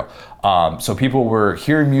very real. So people were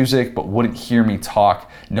hearing music but wouldn't hear me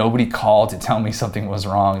talk. Nobody called to tell me something was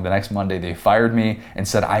wrong. The next Monday they fired me and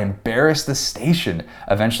said I embarrassed the station.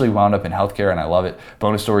 Eventually wound up in healthcare, and I love it.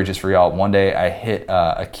 Bonus story just for y'all. One day I hit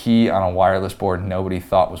a key on a wireless board nobody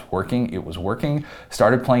thought was working. It was working.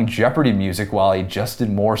 Started playing Jeopardy music while a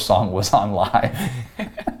Justin Moore song was on live.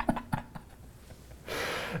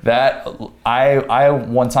 That I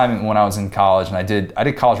one time when I was in college, and I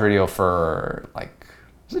did college radio for like,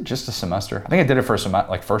 was it just a semester? I think I did it for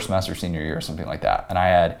first semester senior year or something like that. And I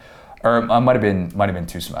had, or it might have been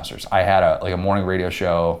 2 semesters. I had a morning radio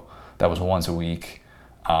show that was once a week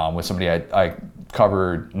with somebody I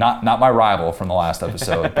covered, not my rival from the last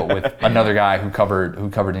episode, but with another guy who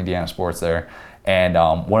covered Indiana sports there. And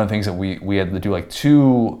one of the things that we had to do like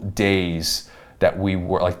 2 days that we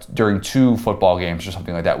were like during 2 football games or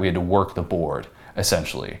something like that, we had to work the board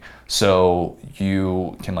essentially. So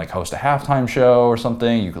you can like host a halftime show or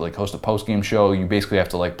something. You could like host a post game show. You basically have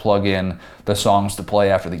to like plug in the songs to play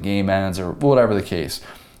after the game ends or whatever the case.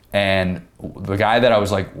 And the guy that I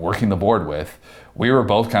was like working the board with, we were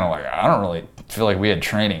both kind of like, I don't really feel like we had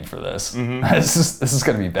training for this. This is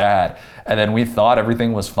going to be bad. And then we thought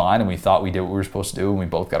everything was fine, and we thought we did what we were supposed to do, and we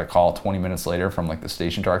both got a call 20 minutes later from like the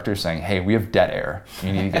station director saying, hey, we have dead air.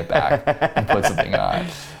 You need to get back and put something on.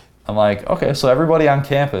 I'm like, okay, so everybody on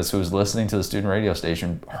campus who was listening to the student radio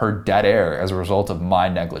station heard dead air as a result of my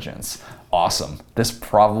negligence. Awesome. This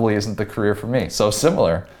probably isn't the career for me. So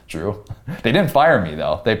similar, Drew. They didn't fire me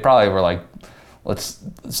though. They probably were like, let's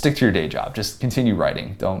stick to your day job. Just continue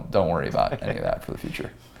writing. Don't worry about any of that for the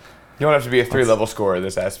future. You don't have to be a 3-level scorer in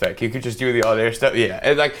this aspect. You could just do the all-air stuff. Yeah,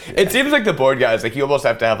 and like it seems like the board guys, like you almost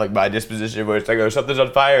have to have like my disposition where it's like, oh, something's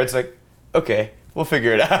on fire. It's like, okay, we'll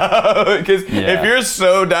figure it out. Because if you're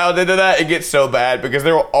so dialed into that, it gets so bad because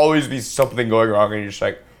there will always be something going wrong, and you're just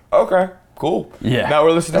like, okay, cool. Yeah. Now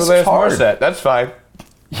we're listening to the latest set. That's fine.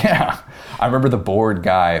 Yeah. I remember the board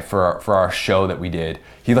guy for our show that we did.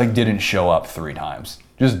 He like didn't show up 3 times.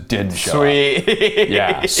 Just didn't show up. Sweet.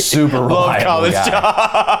 Yeah, super reliable Love college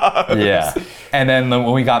guy. jobs. Yeah. And then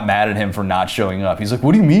when we got mad at him for not showing up, he's like,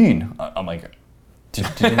 what do you mean? I'm like, did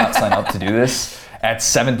you not sign up to do this? At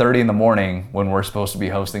 7:30 in the morning when we're supposed to be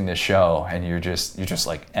hosting this show, and you're just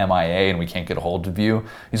like MIA and we can't get a hold of you.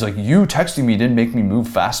 He's like, you texting me didn't make me move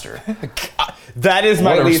faster. God, that is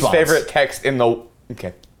my least favorite text in the...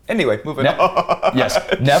 Okay. Anyway, moving on. Yes,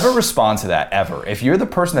 never respond to that, ever. If you're the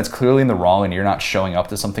person that's clearly in the wrong and you're not showing up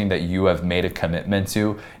to something that you have made a commitment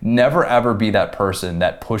to, never ever be that person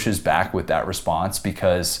that pushes back with that response,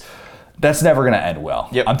 because that's never going to end well.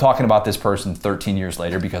 Yep. I'm talking about this person 13 years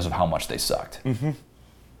later because of how much they sucked.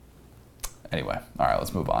 Anyway, all right,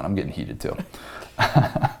 let's move on. I'm getting heated too.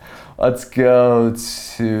 Let's go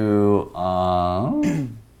to...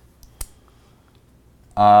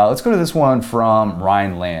 let's go to this one from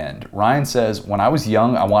Ryan Land. Ryan says, when I was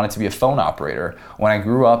young, I wanted to be a phone operator. When I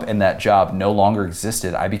grew up and that job no longer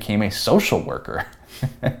existed, I became a social worker.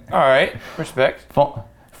 All right, respect.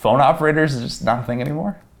 Phone operators is just not a thing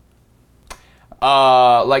anymore?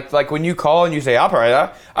 Like when you call and you say,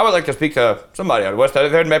 operator, I would like to speak to somebody on West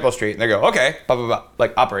 33rd Maple Street. And they go, okay, blah, blah, blah,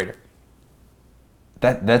 like operator.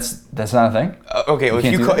 That's not a thing? Okay,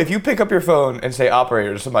 well, if you pick up your phone and say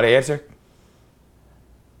operator, does somebody answer?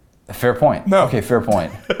 Fair point. No. Okay, fair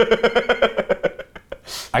point.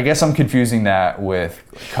 I guess I'm confusing that with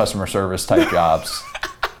customer service type jobs.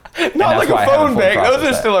 Not like a phone bank. Those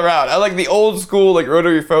are still around. I like the old school, like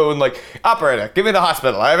rotary phone, like operator, give me the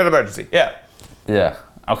hospital. I have an emergency. Yeah. Yeah.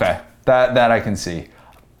 Okay. That I can see.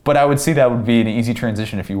 But I would see that would be an easy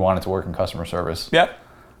transition if you wanted to work in customer service. Yeah.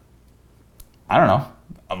 I don't know.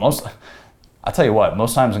 I'll tell you what,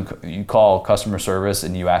 most times you call customer service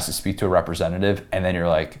and you ask to speak to a representative, and then you're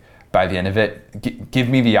like, by the end of it, give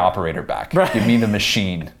me the operator back. Right. Give me the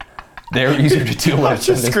machine. They're easier to deal with.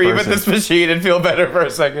 Just scream at this machine and feel better for a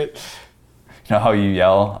second. You know how you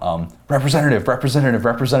yell, representative, representative,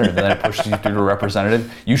 representative, and then it pushes you through to a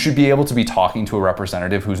representative? You should be able to be talking to a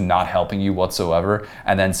representative who's not helping you whatsoever,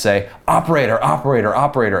 and then say, operator, operator,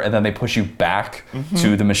 operator, and then they push you back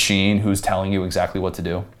to the machine who's telling you exactly what to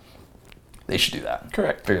do. They should do that.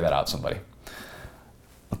 Correct. Figure that out, somebody.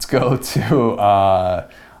 Let's go to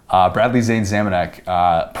Bradley Zane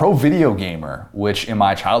Zamanek, pro video gamer, which in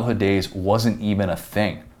my childhood days wasn't even a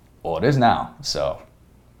thing. Well, it is now. So,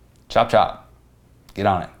 chop chop. Get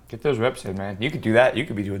on it. Get those reps in, man. You could do that. You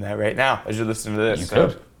could be doing that right now as you're listening to this. You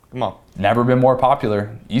could. Come on. Never been more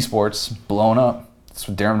popular. Esports, blown up. That's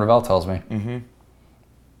what Darren Ravel tells me. Mm-hmm.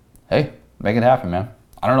 Hey, make it happen, man.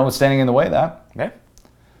 I don't know what's standing in the way of that. Yeah.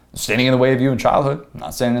 Standing in the way of you in childhood,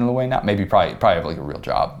 not standing in the way now. Maybe probably have like a real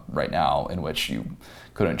job right now in which you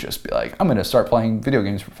couldn't just be like, I'm going to start playing video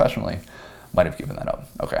games professionally. Might have given that up.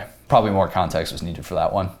 Okay. Probably more context was needed for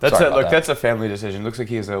that one. That's a family decision. Looks like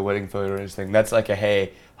he has a wedding photo in his thing. That's like a,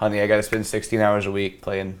 hey, honey, I got to spend 16 hours a week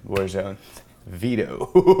playing Warzone.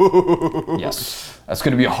 Veto. Yes. That's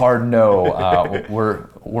going to be a hard no.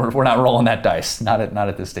 We're not rolling that dice. Not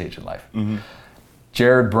at this stage in life. Mm-hmm.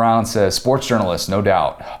 Jared Brown says, sports journalist, no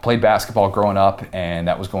doubt. Played basketball growing up, and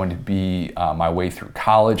that was going to be my way through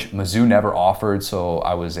college. Mizzou never offered, so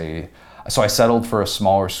I settled for a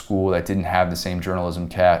smaller school that didn't have the same journalism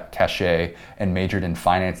cachet and majored in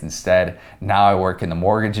finance instead. Now I work in the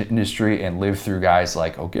mortgage industry and live through guys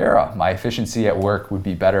like O'Gara. My efficiency at work would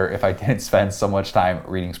be better if I didn't spend so much time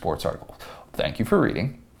reading sports articles. Thank you for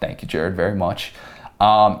reading. Thank you, Jared, very much.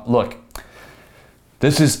 Look,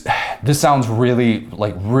 this sounds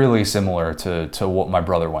really similar to what my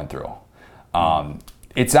brother went through.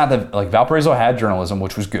 It's not that, like, Valparaiso had journalism,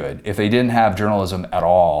 which was good. If they didn't have journalism at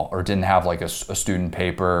all, or didn't have like a student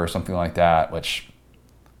paper or something like that, which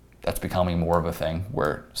that's becoming more of a thing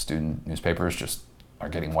where student newspapers just are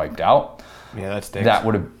getting wiped out. Yeah, that stinks. That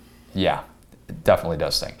would have, yeah, it definitely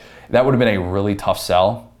does stink. That would have been a really tough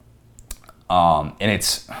sell. And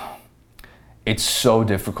it's so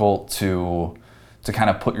difficult to kind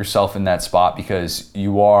of put yourself in that spot because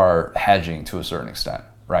you are hedging to a certain extent,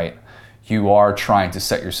 right? You are trying to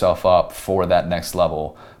set yourself up for that next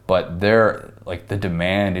level, but the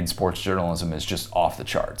demand in sports journalism is just off the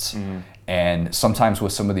charts. Mm-hmm. And sometimes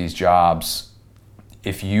with some of these jobs,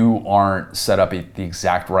 if you aren't set up at the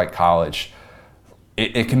exact right college,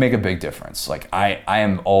 it can make a big difference. Like I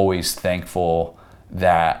am always thankful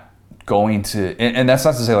that going to, and that's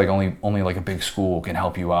not to say like only like a big school can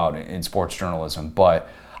help you out in sports journalism, but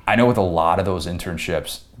I know with a lot of those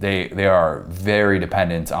internships, they are very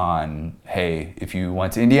dependent on, hey, if you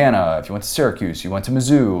went to Indiana, if you went to Syracuse, you went to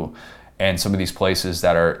Mizzou, and some of these places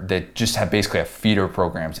that just have basically feeder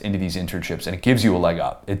programs into these internships, and it gives you a leg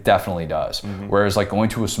up. It definitely does. Mm-hmm. Whereas like going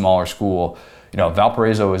to a smaller school,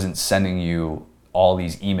 Valparaiso isn't sending you all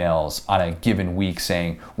these emails on a given week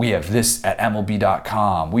saying, we have this at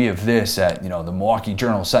MLB.com, we have this at the Milwaukee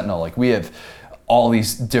Journal-Sentinel, like we have all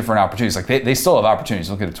these different opportunities. Like they still have opportunities.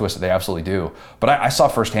 Don't get it twisted, they absolutely do. But I saw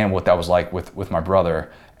firsthand what that was like with my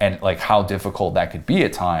brother, and like how difficult that could be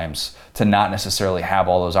at times to not necessarily have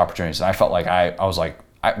all those opportunities. And I felt like I was like,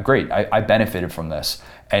 great, I benefited from this.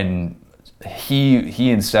 And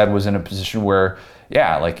he instead was in a position where,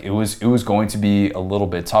 yeah, like it was going to be a little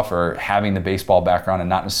bit tougher having the baseball background and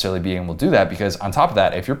not necessarily being able to do that, because on top of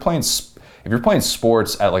that, if you're playing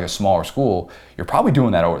sports at like a smaller school, you're probably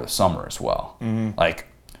doing that over the summer as well. Mm-hmm. Like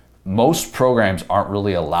most programs aren't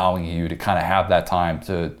really allowing you to kind of have that time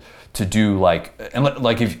to do like, and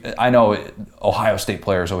like if I know Ohio State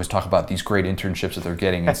players always talk about these great internships that they're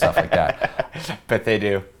getting and stuff like that. But they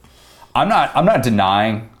do. I'm not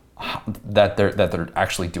denying that they're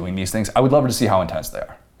actually doing these things. I would love to see how intense they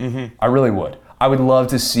are. Mm-hmm. I really would. I would love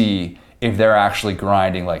to see if they're actually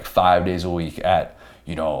grinding like 5 days a week at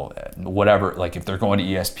whatever, like if they're going to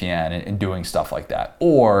ESPN and doing stuff like that,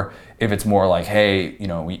 or if it's more like, hey,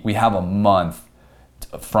 we have a month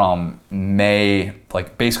from May,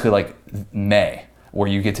 like basically like May, where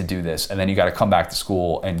you get to do this, and then you got to come back to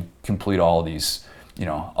school and complete all of these,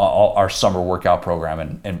 all our summer workout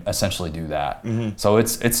program and essentially do that. Mm-hmm. So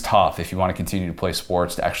it's tough if you want to continue to play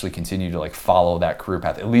sports to actually continue to like follow that career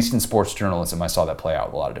path. At least in sports journalism, I saw that play out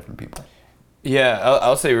with a lot of different people. Yeah,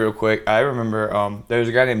 I'll say real quick. I remember there was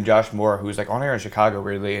a guy named Josh Moore who was like on air in Chicago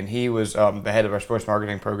weirdly, and he was the head of our sports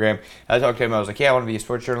marketing program. I talked to him. I was like, yeah, I want to be a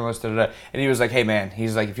sports journalist. And he was like, hey man,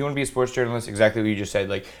 he's like, if you want to be a sports journalist, exactly what you just said.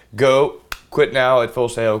 Like, quit now at Full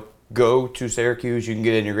Sail. Go to Syracuse. You can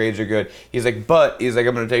get in. Your grades are good. He's like, I'm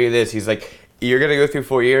going to tell you this. He's like, you're going to go through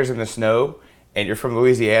 4 years in the snow, and you're from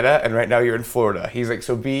Louisiana, and right now you're in Florida. He's like,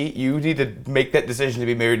 so you need to make that decision to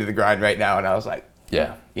be married to the grind right now. And I was like,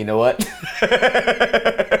 yeah. You know what?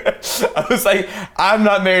 I was like, I'm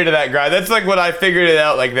not married to that grind. That's like when I figured it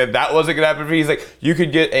out, like that wasn't going to happen for me. He's like, you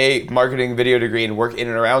could get a marketing video degree and work in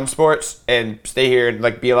and around sports and stay here and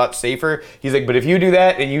like be a lot safer. He's like, but if you do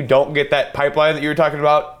that and you don't get that pipeline that you were talking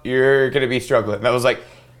about, you're going to be struggling. And I was like,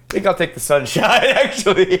 I think I'll take the sunshine,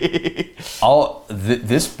 actually.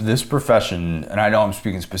 This profession, and I know I'm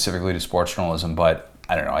speaking specifically to sports journalism, but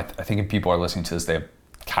I don't know, I think if people are listening to this, they have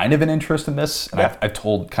kind of an interest in this, and yeah. I've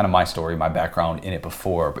told kind of my story, my background in it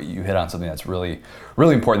before, but you hit on something that's really,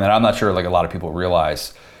 really important that I'm not sure like a lot of people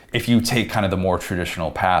realize. If you take kind of the more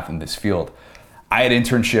traditional path in this field, I had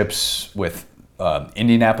internships with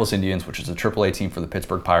Indianapolis Indians, which is the AAA team for the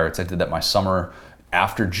Pittsburgh Pirates. I did that my summer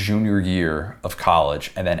after junior year of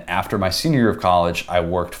college. And then after my senior year of college, I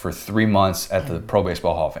worked for 3 months at the Pro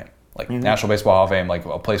Baseball Hall of Fame, like National Baseball Hall of Fame, like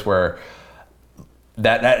a place where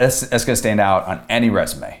that's going to stand out on any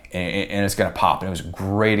resume, and it's going to pop. And it was a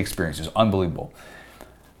great experience. It was unbelievable.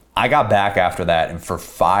 I got back after that, and for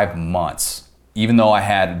 5 months, even though I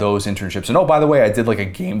had those internships, and oh, by the way, I did like a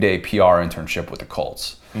game day PR internship with the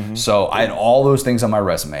Colts. So I had all those things on my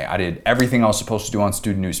resume. I did everything I was supposed to do on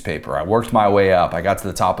student newspaper. I worked my way up. I got to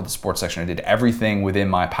the top of the sports section. I did everything within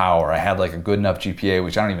my power. I had like a good enough GPA,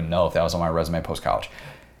 which I don't even know if that was on my resume post-college.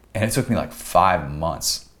 And it took me like 5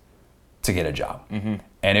 months to get a job.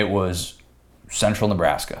 And it was Central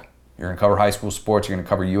Nebraska. You're going to cover high school sports. You're going to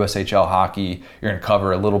cover USHL hockey. You're going to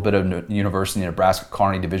cover a little bit of University of Nebraska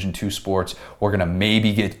Kearney Division II sports. We're going to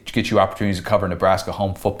maybe get you opportunities to cover Nebraska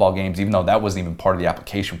home football games, even though that wasn't even part of the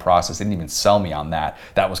application process. They didn't even sell me on that.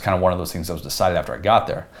 That was kind of one of those things that was decided after I got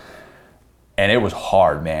there. And it was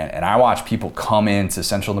hard, man. And I watched people come into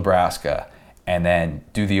Central Nebraska and then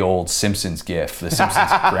do the old Simpsons gif, the Simpsons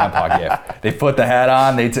grandpa gif. They put the hat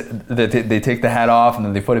on, they take the hat off, and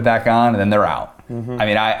then they put it back on, and then they're out. I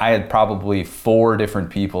mean, I had probably 4 different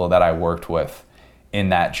people that I worked with in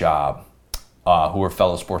that job who were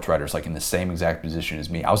fellow sports writers, like in the same exact position as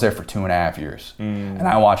me. I was there for 2.5 years. And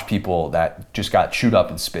I watched people that just got chewed up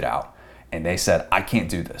and spit out. And they said, I can't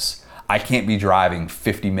do this. I can't be driving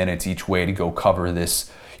 50 minutes each way to go cover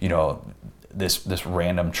this, this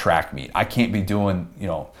random track meet. I can't be doing,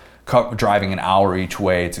 driving an hour each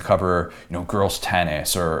way to cover, girls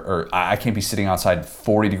tennis, or I can't be sitting outside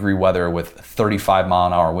 40-degree weather with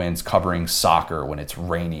 35-mile-an-hour winds covering soccer when it's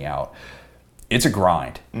rainy out. It's a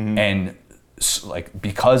grind. And like,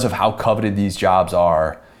 because of how coveted these jobs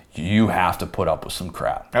are, you have to put up with some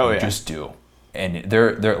crap. You just do. And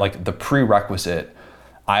they're like the prerequisite,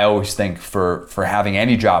 I always think, for having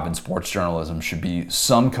any job in sports journalism should be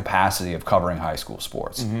some capacity of covering high school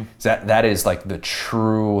sports. That is like the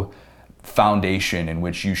true foundation in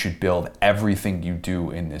which you should build everything you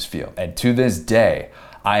do in this field. And to this day,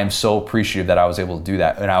 I am so appreciative that I was able to do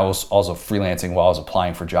that. And I was also freelancing while I was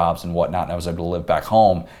applying for jobs and whatnot, and I was able to live back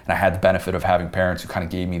home. And I had the benefit of having parents who kind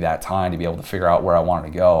of gave me that time to be able to figure out where I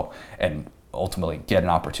wanted to go and ultimately get an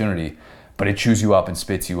opportunity. But it chews you up and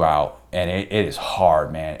spits you out. And it is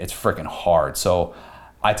hard, man. It's freaking hard. So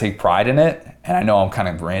I take pride in it. And I know I'm kind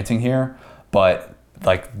of ranting here, but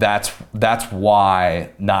like that's why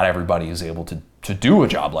not everybody is able to do a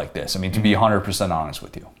job like this. I mean, to be 100% honest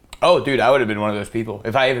with you. Oh, dude, I would have been one of those people.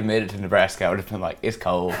 If I even made it to Nebraska, I would have been like, it's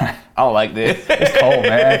cold. I don't like this. It's cold,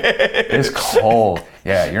 man. It's cold.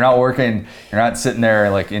 Yeah, you're not sitting there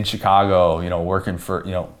like in Chicago, working for,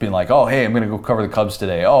 being like, oh, hey, I'm going to go cover the Cubs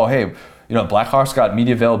today. Oh, hey, Blackhawks got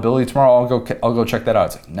media availability tomorrow. I'll go check that out.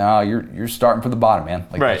 It's like, no, you're starting from the bottom, man.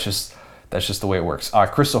 Like, right. That's just the way it works.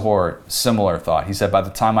 Chris Sahor, similar thought. He said, by the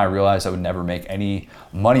time I realized I would never make any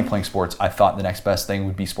money playing sports, I thought the next best thing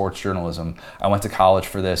would be sports journalism. I went to college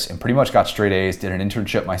for this and pretty much got straight A's, did an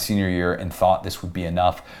internship my senior year, and thought this would be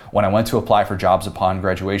enough. When I went to apply for jobs upon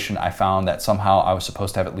graduation, I found that somehow I was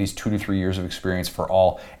supposed to have at least 2 to 3 years of experience for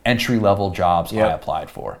all entry-level jobs I applied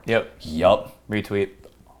for. Yep. Retweet.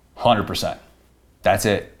 100%. That's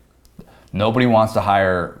it. Nobody wants to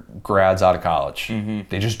hire grads out of college.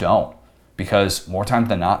 They just don't. Because more times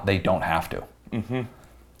than not, they don't have to.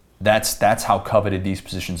 That's how coveted these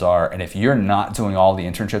positions are. And if you're not doing all the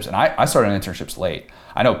internships, and I started internships late.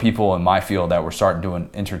 I know people in my field that were starting doing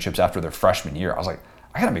internships after their freshman year. I was like,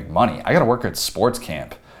 I gotta make money. I gotta work at sports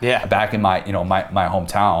camp back in my my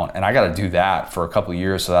hometown, and I gotta do that for a couple of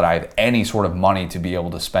years so that I have any sort of money to be able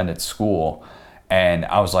to spend at school. And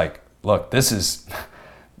I was like, look, this is.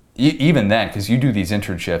 Even then, because you do these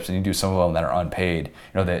internships and you do some of them that are unpaid,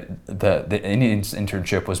 the Indians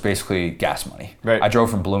internship was basically gas money. Right. I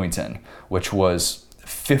drove from Bloomington, which was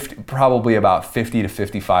probably about 50 to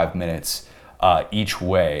 55 minutes each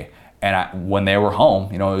way. And when they were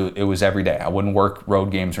home, it was every day. I wouldn't work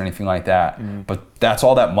road games or anything like that. But that's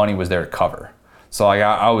all that money was there to cover. So like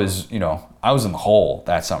I was in the hole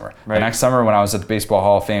that summer. Right. The next summer when I was at the Baseball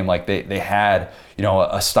Hall of Fame, like they had,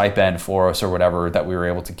 a stipend for us or whatever that we were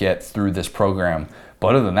able to get through this program.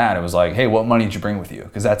 But other than that, it was like, hey, what money did you bring with you?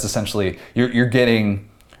 Because that's essentially, you're getting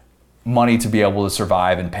money to be able to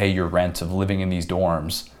survive and pay your rent of living in these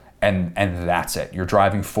dorms. And that's it. You're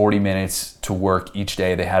driving 40 minutes to work each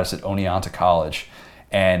day. They had us at Oneonta College.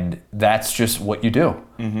 And that's just what you do.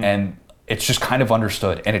 And it's just kind of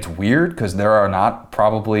understood. And it's weird because there are not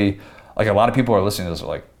probably, like a lot of people are listening to this are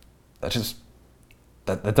like,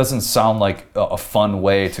 that doesn't sound like a fun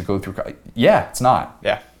way to go through. Yeah, it's not.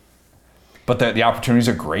 Yeah. But the opportunities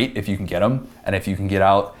are great if you can get them, and if you can get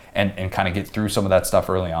out and kind of get through some of that stuff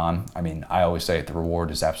early on. I mean, I always say the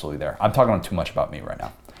reward is absolutely there. I'm talking too much about me right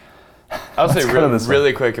now. I'll say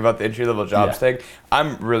really quick about the entry-level jobs thing.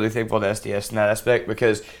 I'm really thankful to SDS in that aspect,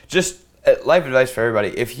 because just life advice for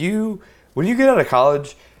everybody. When you get out of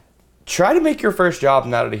college, try to make your first job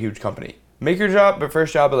not at a huge company. Make your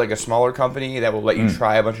first job at like a smaller company that will let you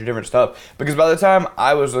try a bunch of different stuff. Because by the time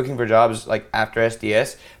I was looking for jobs like after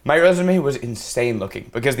SDS, my resume was insane looking,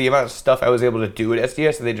 because the amount of stuff I was able to do at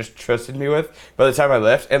SDS that they just trusted me with by the time I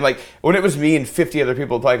left. And like when it was me and 50 other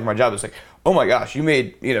people applying for my job, it's like, oh my gosh, you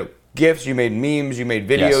made, GIFs, you made memes, you made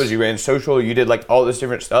videos, you ran social, you did like all this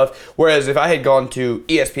different stuff. Whereas if I had gone to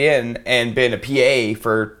ESPN and been a PA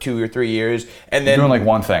for 2 or 3 years, and then you're doing like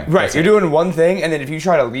one thing, right? You're doing one thing, and then if you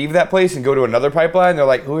try to leave that place and go to another pipeline, they're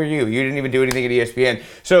like, "Who are you? You didn't even do anything at ESPN."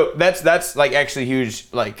 So that's like actually huge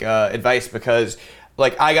advice, because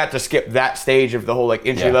like I got to skip that stage of the whole like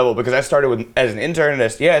entry level, because I started as an intern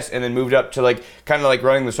at SDS and then moved up to like kind of like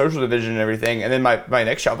running the social division and everything. And then my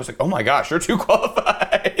next job was like, oh my gosh, you're too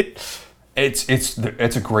qualified.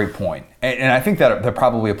 It's a great point. And I think that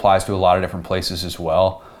probably applies to a lot of different places as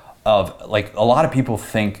well. Of like a lot of people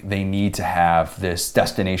think they need to have this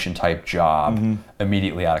destination type job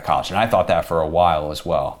immediately out of college. And I thought that for a while as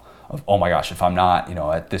well. Of, oh my gosh, if I'm not,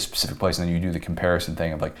 at this specific place, and then you do the comparison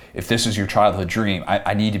thing of like, if this is your childhood dream,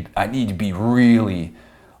 I need to be really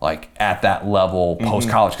like at that level post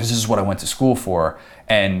college, because this is what I went to school for.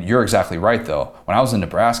 And you're exactly right though. When I was in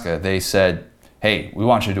Nebraska, they said, hey, we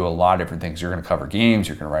want you to do a lot of different things. You're going to cover games.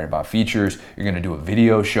 You're going to write about features. You're going to do a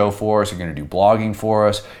video show for us. You're going to do blogging for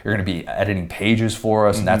us. You're going to be editing pages for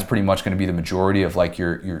us, and that's pretty much going to be the majority of like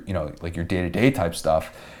your like your day-to-day type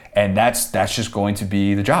stuff. And that's just going to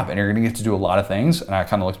be the job, and you're going to get to do a lot of things. And I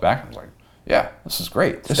kind of looked back and was like, yeah, this is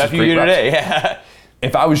great. This Stuff is you great do today, yeah.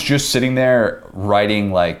 If I was just sitting there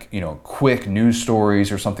writing like, quick news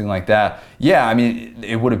stories or something like that, yeah, I mean,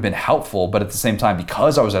 it would have been helpful. But at the same time,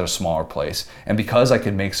 because I was at a smaller place and because I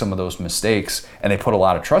could make some of those mistakes and they put a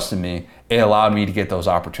lot of trust in me, it allowed me to get those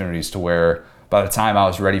opportunities to where by the time I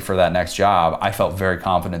was ready for that next job, I felt very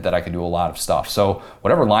confident that I could do a lot of stuff. So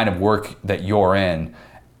whatever line of work that you're in,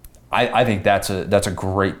 I think that's a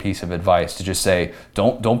great piece of advice, to just say,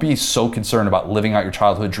 don't be so concerned about living out your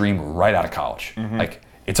childhood dream right out of college. Like,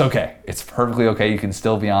 it's okay. It's perfectly okay. You can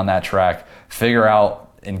still be on that track, figure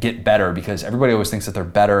out and get better, because everybody always thinks that they're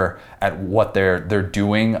better at what they're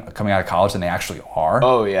doing coming out of college than they actually are.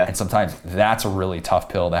 Oh yeah. And sometimes that's a really tough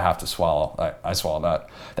pill to have to swallow. I swallowed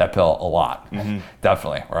that pill a lot.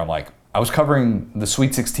 Definitely. Where I'm like, I was covering the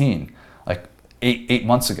Sweet 16 like eight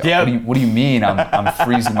months ago. Yep. What do you mean I'm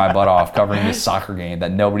freezing my butt off covering this soccer game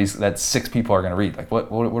that 6 people are going to read? Like,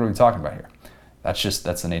 what are we talking about here? That's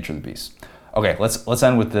the nature of the beast. Okay, let's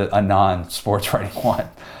end with a non-sports writing one.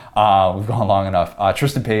 We've gone long enough.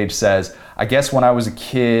 Tristan Page says, I guess when I was a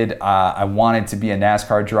kid, I wanted to be a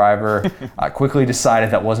NASCAR driver. I quickly decided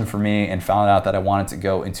that wasn't for me and found out that I wanted to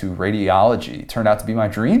go into radiology. It turned out to be my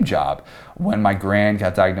dream job. When my grand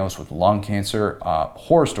got diagnosed with lung cancer,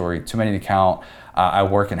 horror story, too many to count. I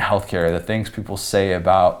work in healthcare. The things people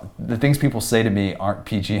say to me aren't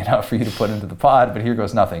PG enough for you to put into the pod, but here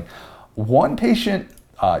goes nothing. One patient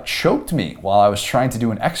choked me while I was trying to do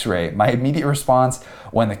an x-ray. My immediate response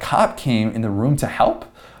when the cop came in the room to help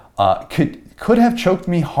could have choked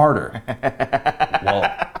me harder.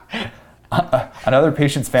 Well, another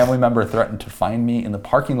patient's family member threatened to find me in the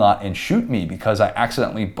parking lot and shoot me because I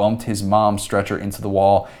accidentally bumped his mom's stretcher into the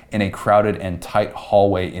wall in a crowded and tight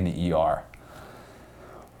hallway in the ER.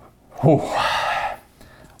 Whew.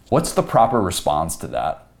 What's the proper response to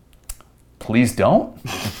that? Please don't?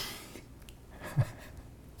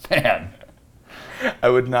 Man. I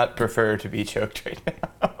would not prefer to be choked right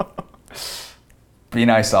now. Be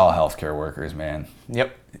nice to all healthcare workers, man.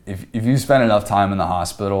 Yep. If you spend enough time in the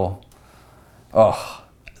hospital,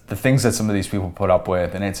 the things that some of these people put up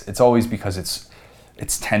with, and it's always because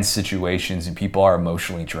it's tense situations and people are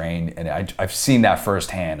emotionally drained, and I've seen that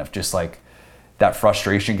firsthand of just like that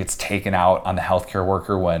frustration gets taken out on the healthcare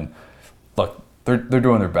worker when, look, they're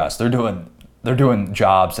doing their best. They're doing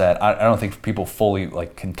jobs that I don't think people fully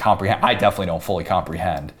like can comprehend. I definitely don't fully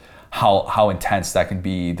comprehend how intense that can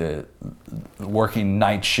be, the working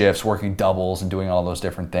night shifts, working doubles, and doing all those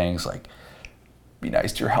different things. Like, be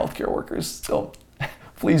nice to your healthcare workers.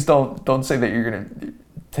 Please don't say that you're gonna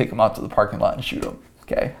take them out to the parking lot and shoot them.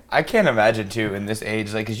 Okay. I can't imagine too in this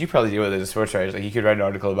age, like, because you probably deal with it as a sports writer. Like, you could write an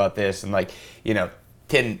article about this, and like,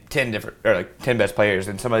 10 different, or like 10 best players,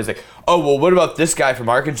 and somebody's like, oh, well, what about this guy from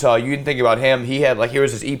Arkansas? You didn't think about him. He had, like,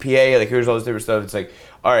 here's his EPA, like, here's all this different stuff. It's like,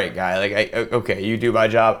 all right, guy, like, okay, you do my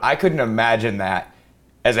job. I couldn't imagine that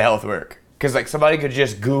as a health work. Because, like, somebody could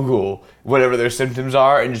just Google whatever their symptoms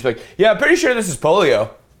are and just be like, yeah, I'm pretty sure this is polio.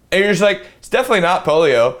 And you're just like, it's definitely not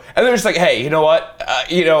polio. And they're just like, hey, you know what? I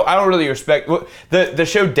don't really respect... The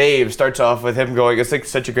show Dave starts off with him going, it's like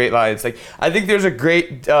such a great line. It's like, I think there's a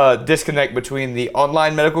great disconnect between the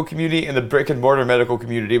online medical community and the brick and mortar medical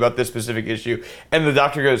community about this specific issue. And the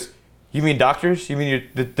doctor goes, you mean doctors? You mean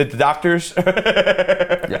the doctors?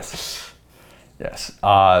 Yes.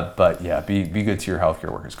 But yeah, be good to your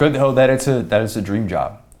healthcare workers. Good though that it's a dream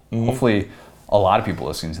job. Mm-hmm. Hopefully a lot of people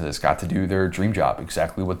listening to this got to do their dream job,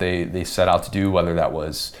 exactly what they set out to do, whether that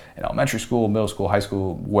was in elementary school, middle school, high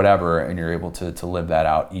school, whatever, and you're able to live that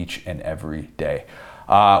out each and every day.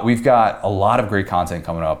 We've got a lot of great content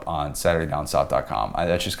coming up on SaturdayDownSouth.com.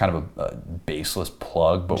 That's just kind of a baseless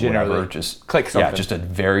plug, but whatever. Just click something. Yeah, just a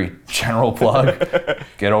very general plug.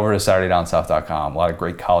 Get over to SaturdayDownSouth.com. A lot of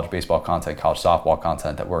great college baseball content, college softball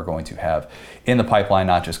content that we're going to have in the pipeline,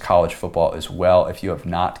 not just college football as well. If you have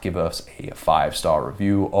not, give us a 5-star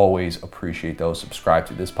review. Always appreciate those. Subscribe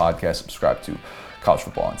to this podcast. Subscribe to College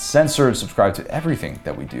Football Uncensored. Subscribe to everything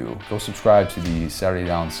that we do. Go subscribe to the Saturday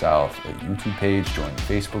Down South YouTube page. Join the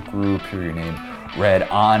Facebook group. Hear your name read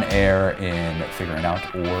on air in Figuring Out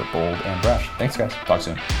or Bold and Brash. Thanks, guys. Talk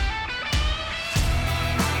soon.